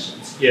you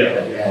mentioned,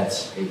 but at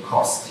a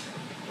cost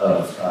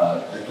of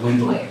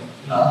dwindling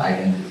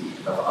identity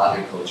of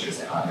other cultures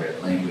and other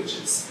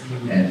languages.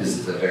 And this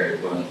is a very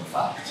well-known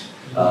fact.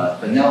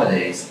 But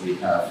nowadays, we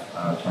have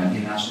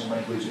 20 national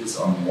languages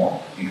or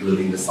more,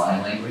 including the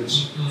sign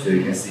language. So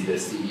you can see the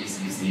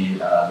CECC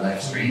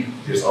live stream.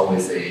 There's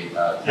always a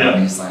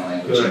Taiwanese sign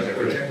language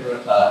interpreter.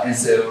 And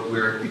so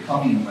we're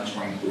becoming much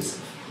more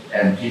inclusive.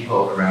 And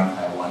people around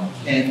Taiwan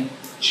can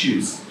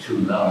choose to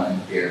learn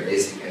their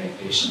basic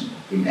education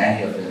in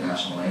any of the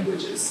national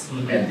languages.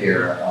 And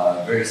they're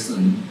very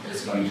soon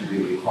is going to be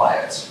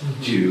required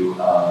to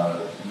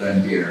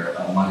learn their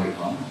mother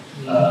tongue,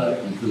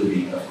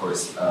 including, of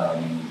course,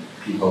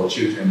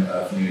 children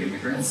of new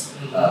immigrants,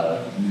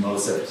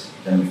 most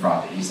of them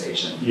from the East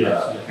Asian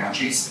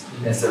countries.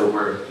 And so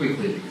we're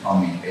quickly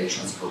becoming a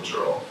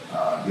transcultural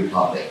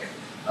republic.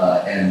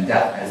 And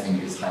that, I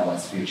think, is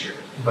Taiwan's future.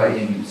 But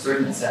in a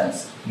certain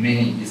sense,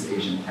 many East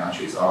Asian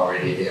countries are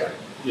already there.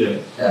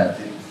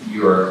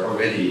 You're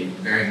already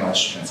very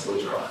much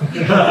transcultural.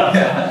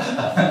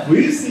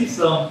 We see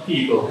some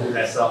people who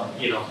have some,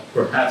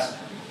 perhaps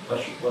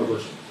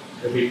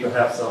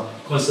some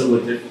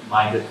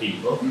conservative-minded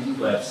people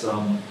who have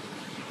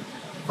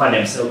find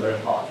themselves very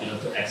hard,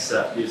 to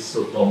accept this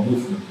so-called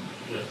movement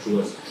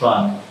towards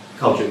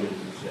transculturalism.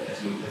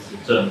 As you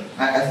term.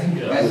 I think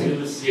there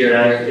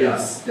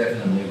is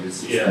definitely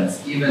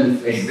resistance. Even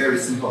a very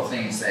simple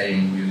thing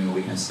saying,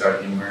 we can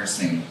start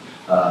immersing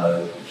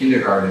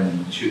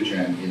kindergarten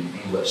children in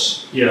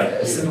English.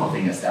 A simple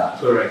thing as that.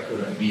 Correct.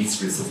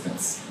 Meets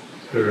resistance.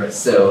 Correct.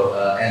 So,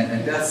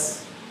 and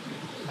that's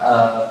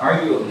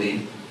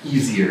arguably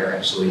easier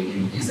actually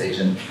in East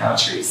Asian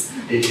countries.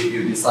 If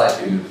you decide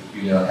to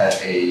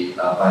have a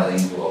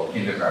bilingual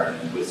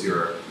kindergarten with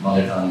your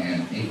mother tongue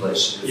and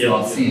English, it's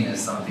not seen as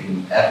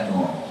something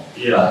abnormal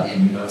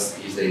in most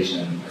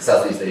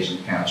Southeast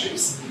Asian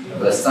countries.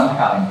 But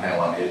somehow in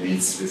Taiwan it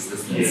meets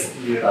resistance.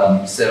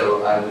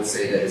 So I would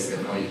say that it's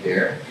definitely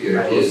there.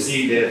 I will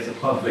see there's a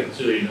conflict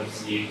too.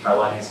 See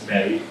Taiwanese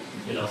married,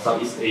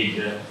 Southeast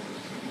Asian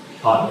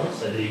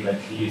partners, and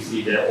eventually you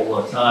see that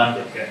over time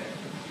they get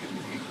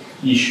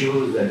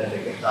issues, and then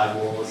they get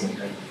divorced, and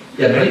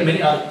then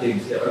many other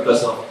things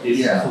because of this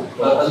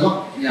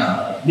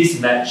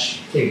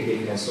mismatch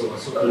thinking and so on.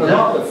 So a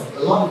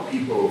lot of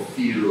people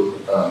feel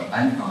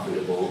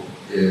uncomfortable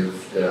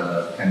if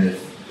the kind of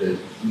the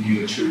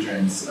new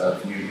children's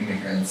of new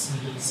immigrants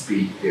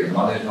speak their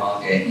mother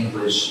tongue and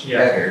English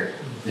better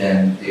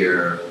than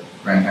their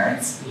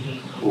grandparents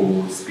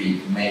who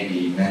speak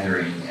maybe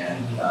Mandarin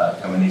and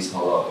Taiwanese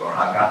Holo or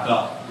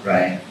Hakka,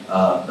 right?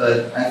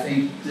 But I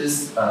think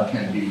this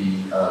can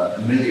be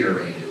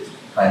ameliorated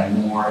by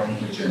more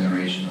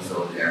intergenerational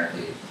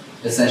solidarity,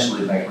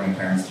 essentially by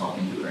grandparents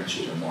talking to their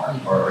children more,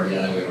 or the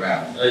other way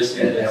around,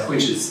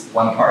 which is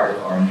one part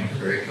of our new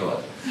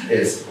curriculum,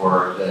 is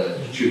for the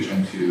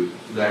children to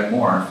learn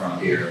more from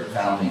their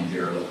family,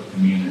 their local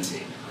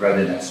community,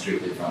 rather than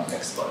strictly from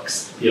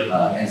textbooks.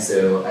 And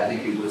so I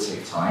think it will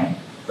take time,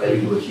 but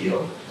it will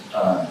heal,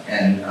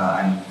 and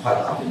I'm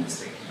quite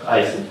optimistic.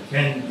 I see.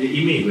 Can the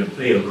immigrant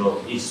play a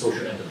role in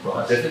social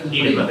enterprise? Definitely.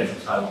 In the country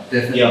of Taiwan?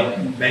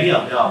 Definitely. Many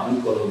of them are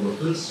blue-collar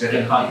workers. They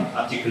can't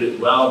articulate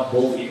well,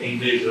 both in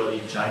English or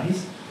in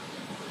Chinese.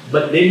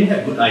 But they may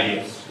have good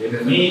ideas. They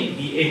may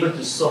be able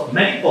to solve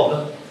many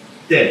problems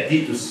that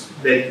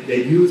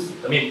they use.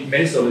 I mean,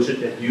 many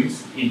solutions that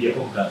use in their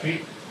home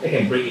country. They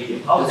can bring it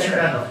in. How that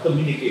kind of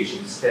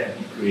communications can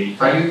be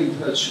created? Are you in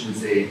touch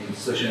with a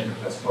social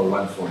enterprise called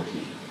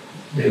 140?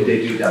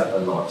 They do that a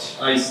lot.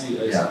 I see.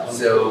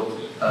 So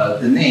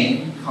the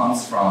name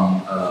comes from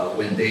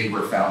when they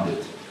were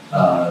founded.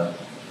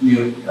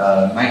 New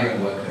migrant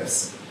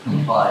workers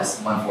comprise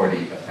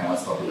 140 of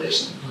Taiwan's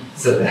population.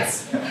 So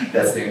that's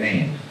their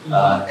name.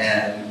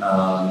 And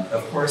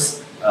of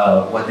course,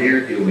 what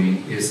they're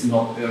doing is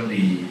not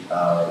only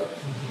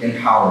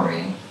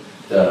empowering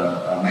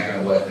the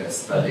migrant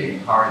workers, but they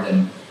empower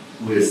them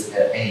with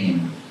an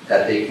aim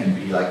that they can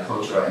be like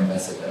cultural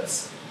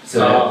ambassadors. So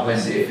that when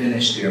they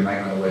finish their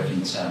migrant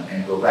working term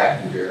and go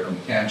back to their own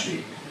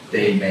country,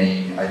 they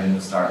may, I don't know,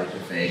 start a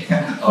cafe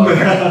or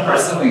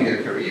pursuing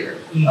their career,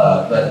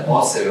 but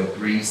also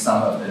bring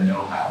some of the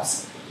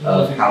know-hows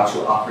of how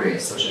to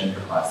operate social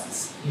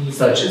enterprises,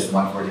 such as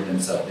 140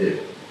 themselves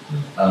did,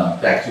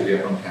 back to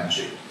their own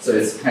country. So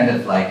it's kind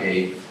of like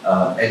a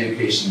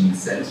education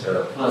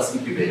center plus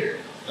incubator.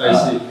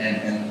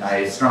 And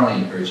I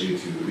strongly encourage you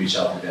to reach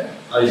out to them.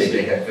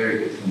 They have very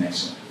good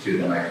connection to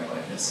the migrant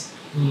workers.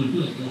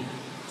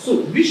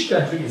 So which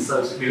country in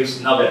South, because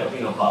now we're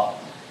talking about,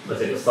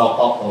 let's say, the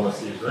South-Out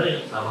policy,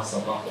 right? Taiwan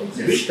South-Out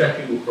policy. Which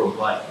country will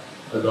provide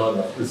a lot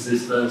of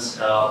assistance,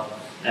 help,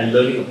 and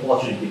learning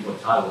opportunity for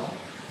Taiwan?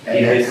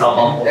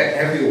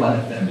 Every one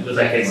of them. Because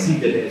I can see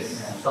that there's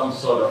some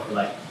sort of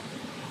like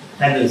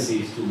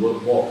tendencies to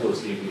work more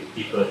closely with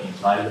people in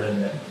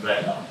Thailand and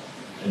Vietnam.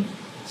 And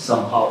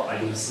somehow I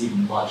don't see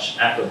much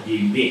effort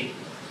being made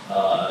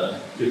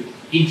to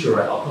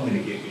interact or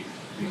communicate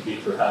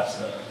with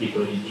perhaps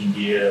people in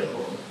India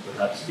or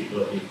perhaps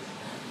people in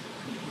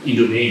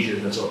Indonesia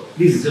and so on.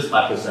 This is just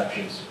my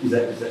perceptions. Is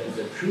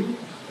that true?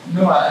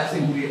 No, I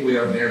think we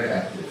are very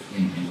active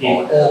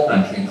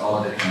in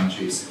all the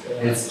countries.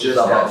 It's just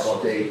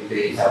that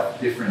they have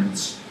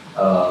different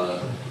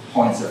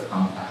points of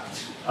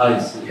contact. I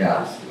see.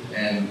 Yeah,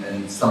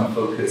 and some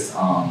focus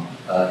on,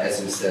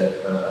 as you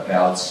said,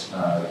 about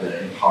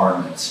the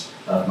empowerment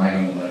of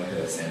migrant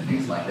workers and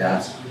things like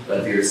that.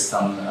 But there's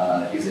some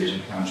East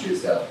Asian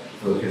countries that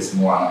focus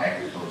more on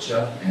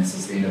agriculture and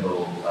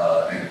sustainable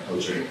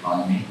agriculture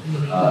economy.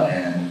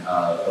 And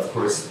of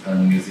course,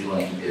 New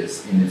Zealand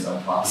is in its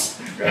own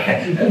class,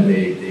 right? And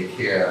they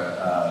care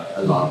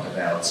a lot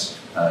about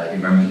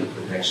environmental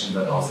protection,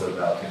 but also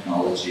about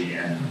technology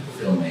and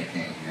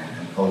filmmaking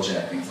and culture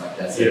and things like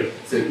that.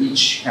 So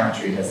each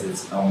country has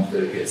its own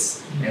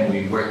focus, and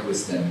we work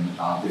with them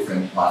on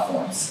different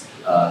platforms,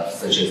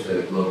 such as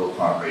the Global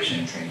Cooperation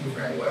and Training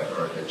Framework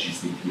or the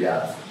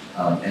GCPF.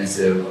 And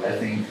so I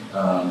think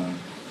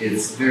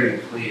it's very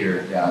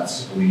clear that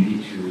we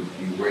need to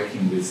be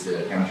working with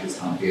the countries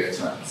on their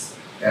terms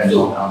and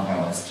not on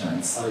Taiwan's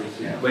terms.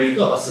 When you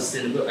talk about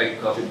sustainable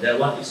agriculture, that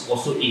one is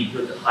also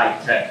include the high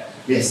tech.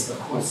 Yes, of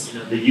course.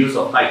 The use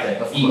of high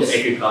tech in the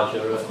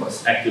agricultural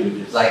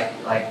activities.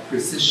 Like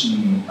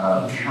precision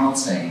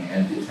counting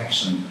and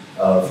detection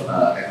of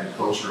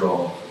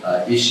agricultural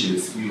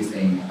issues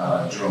using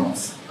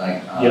drones.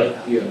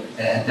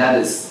 And that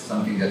is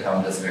something that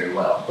Taiwan does very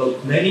well.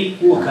 But many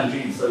poor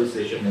countries in Southeast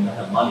Asia may not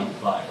have money to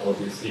buy all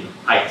this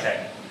high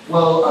tech.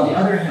 Well, on the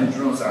other hand,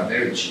 drones are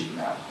very cheap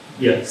now.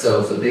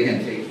 So they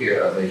can take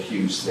care of a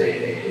huge,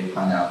 say, a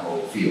pineapple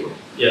field,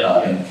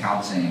 and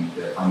counting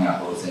the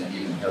pineapples and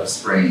even help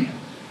spraying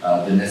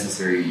the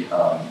necessary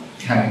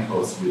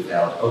chemicals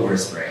without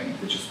overspraying,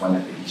 which is one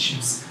of the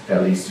issues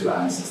that leads to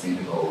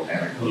unsustainable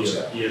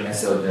agriculture. And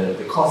so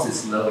the cost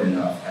is low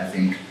enough, I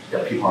think,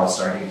 that people are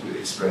starting to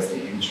express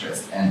their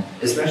interest, and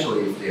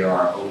especially if they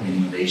are open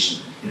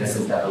innovation, in the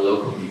sense that the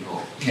local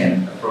people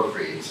can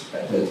appropriate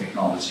the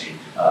technology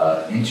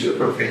into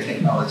appropriate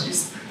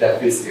technologies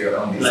that fits their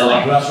own design.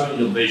 Like grassroots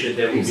innovation,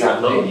 there will be a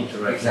low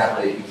interaction.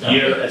 Exactly.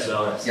 Here as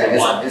well as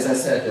as I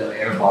said, the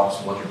air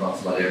box, water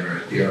box,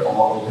 whatever, they are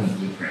all open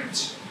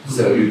blueprint.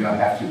 So you don't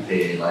have to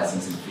pay a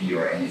licensing fee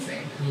or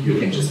anything. You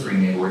can just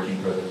bring a working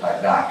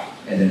prototype back,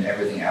 and then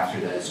everything after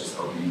that is just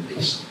open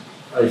innovation.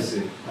 I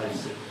see.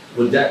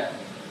 Would that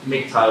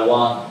make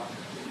Taiwan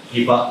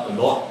give up a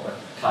lot?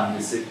 can't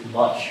visit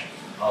much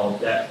of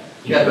that.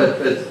 Yeah,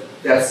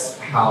 but that's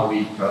how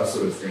we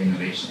crowdsource the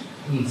innovation.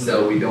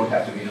 So we don't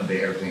have to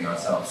innovate everything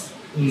ourselves.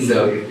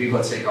 So if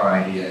people take our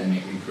idea and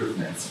make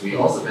improvements, we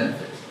also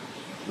benefit.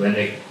 When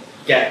they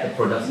get the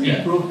products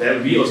improved,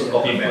 then we also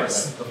copy back.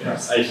 Of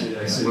course. I see.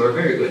 So we're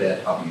very good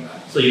at copying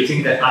that. So you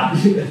think that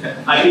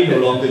IP no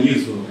longer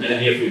useful in the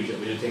near future?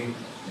 Would you think?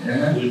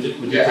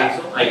 Would you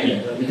think so? IP,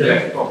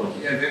 intellectual property.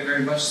 Yeah,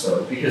 very much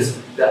so.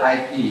 Because the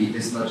IP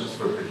is not just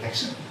for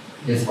protection;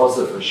 it's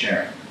also for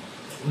sharing.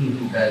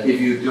 If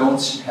you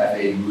don't have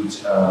a good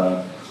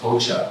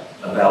culture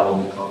about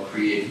what we call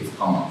Creative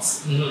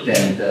Commons,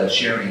 then the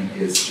sharing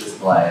is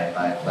just by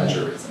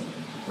plagiarism.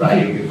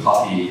 Right? You could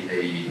copy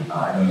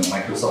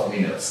Microsoft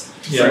Windows.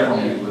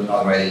 Certainly, you will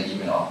not write an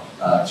email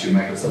to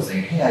Microsoft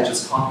saying, "Hey, I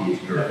just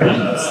copied your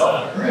Windows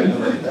software." Right?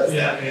 Nobody does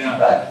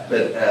that.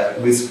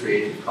 But with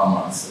Creative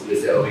Commons,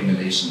 with the open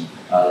innovation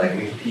like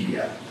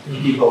Wikipedia,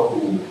 people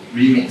who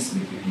remix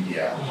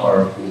Wikipedia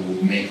or who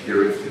make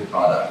derivative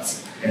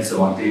products and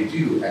so on, they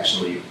do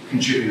actually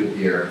contribute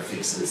their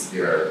fixes,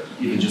 their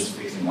even just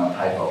fixing one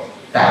typo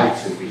back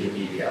to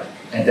Wikipedia,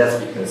 and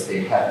that's because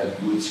they have a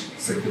good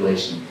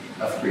circulation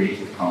of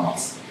Creative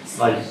Commons.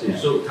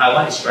 So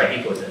Taiwan is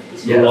striking for that.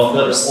 It's no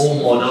longer the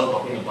old model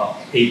talking about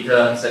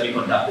data,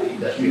 semiconductor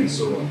industry, and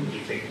so on. What do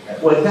you think?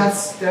 Well,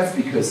 that's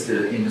because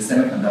in the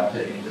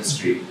semiconductor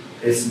industry,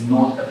 it's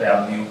not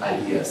about new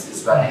ideas.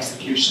 It's about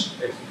execution.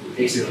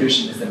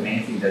 Execution is the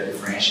main thing that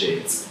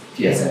differentiates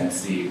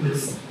TSMC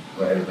with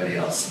everybody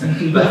else.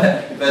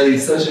 but in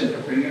social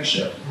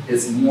entrepreneurship,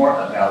 it's more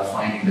about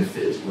finding the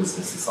fit with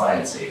the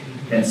society,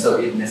 and so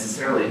it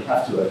necessarily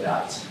have to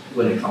adapt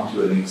when it comes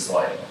to a new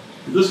soil.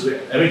 Because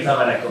every time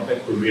when I compare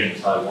Korea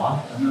and Taiwan,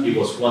 it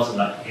was once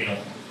like,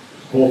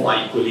 both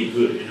are equally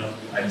good.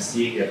 I'm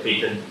seeing their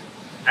patent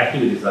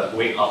activities are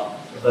going up.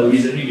 But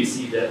recently we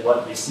see that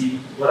what I see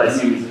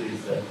recently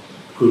is that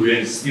Korea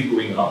is still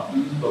going up,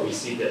 but we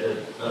see that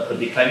a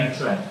declining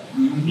trend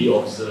be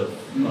observed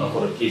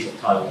for the case of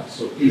Taiwan.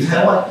 So in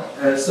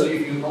Taiwan, so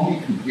if you only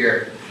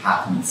compare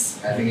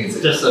patents, I think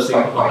it's just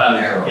quite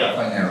narrow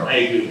I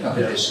agree.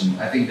 competition.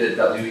 I think the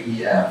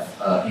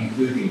WEF,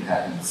 including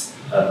patents,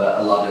 but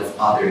a lot of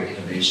other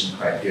innovation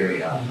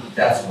criteria.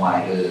 That's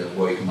why the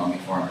World Economic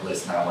Forum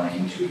placed Taiwan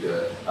into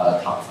the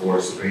top 4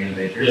 super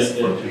innovators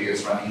for 2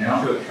 years running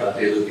now.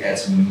 They look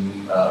at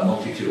a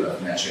multitude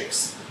of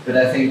metrics. But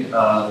I think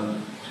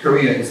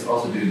Korea is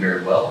also doing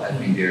very well. I've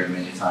been there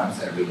many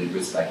times. I really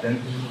respect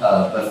them.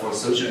 But for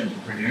social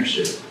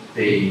entrepreneurship,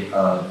 they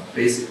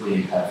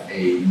basically have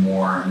a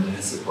more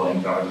municipal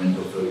and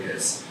governmental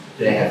focus.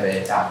 They have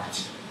an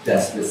act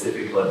that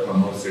specifically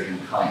promotes certain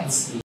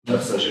kinds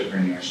of social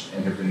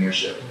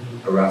entrepreneurship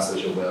around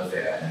social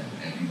welfare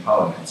and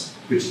empowerment,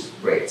 which is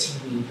great.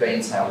 But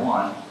in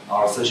Taiwan,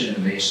 our social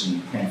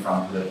innovation came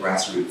from the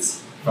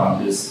grassroots,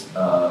 from this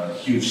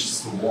huge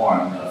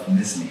swarm of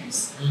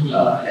MISMEs.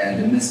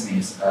 And the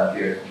MISMEs,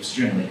 they're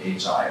extremely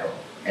agile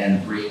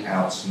and bring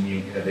out new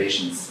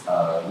innovations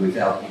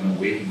without even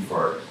waiting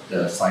for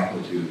the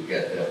cycle to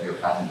get their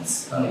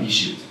patents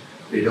issued.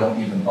 They don't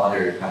even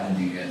bother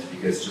patenting it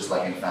because just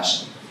like in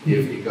fashion,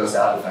 if it goes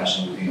out of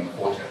fashion within a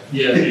quarter,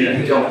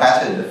 you don't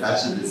patent the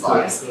fashion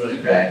designs,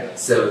 right?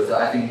 So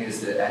I think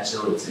it's the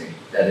agility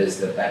that is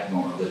the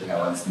backbone of the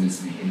Taiwan's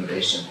MISME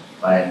innovation.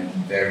 I'm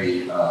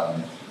very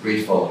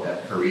grateful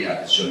that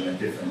Korea is showing a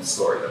different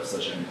story of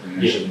social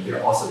entrepreneurship.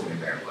 They're also doing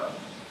very well.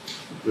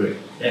 Great.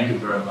 Thank you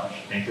very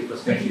much. Thank you for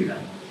spending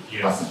time.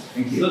 Yes. Awesome.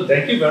 Thank you. So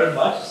thank you very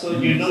much. So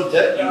you know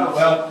that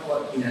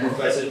what the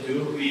professor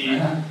do,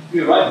 we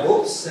write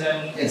books,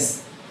 and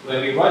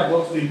when we write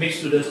books, we make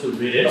students to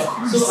read it.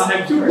 So I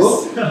have 2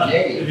 books.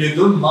 If you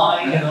don't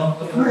mind,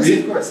 of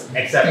course.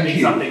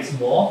 accepting something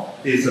small.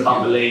 This is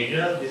about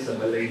Malaysia. This is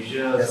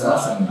Malaysia's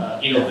awesome.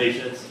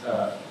 Innovations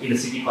in the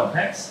city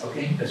context.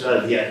 As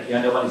well as the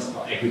other one is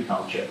about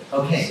agriculture.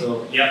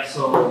 So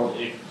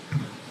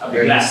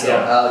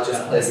I'll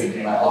just place it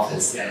in my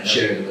office and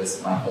share it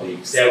with my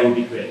colleagues. That would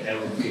be great.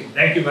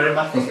 Thank you very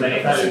much for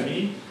spending time with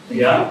me.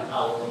 I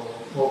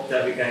hope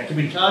that we can keep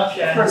in touch.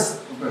 Of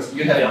course.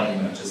 You have my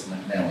email, just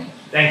mail me.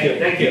 Thank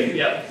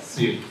you.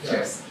 See you.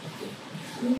 Cheers.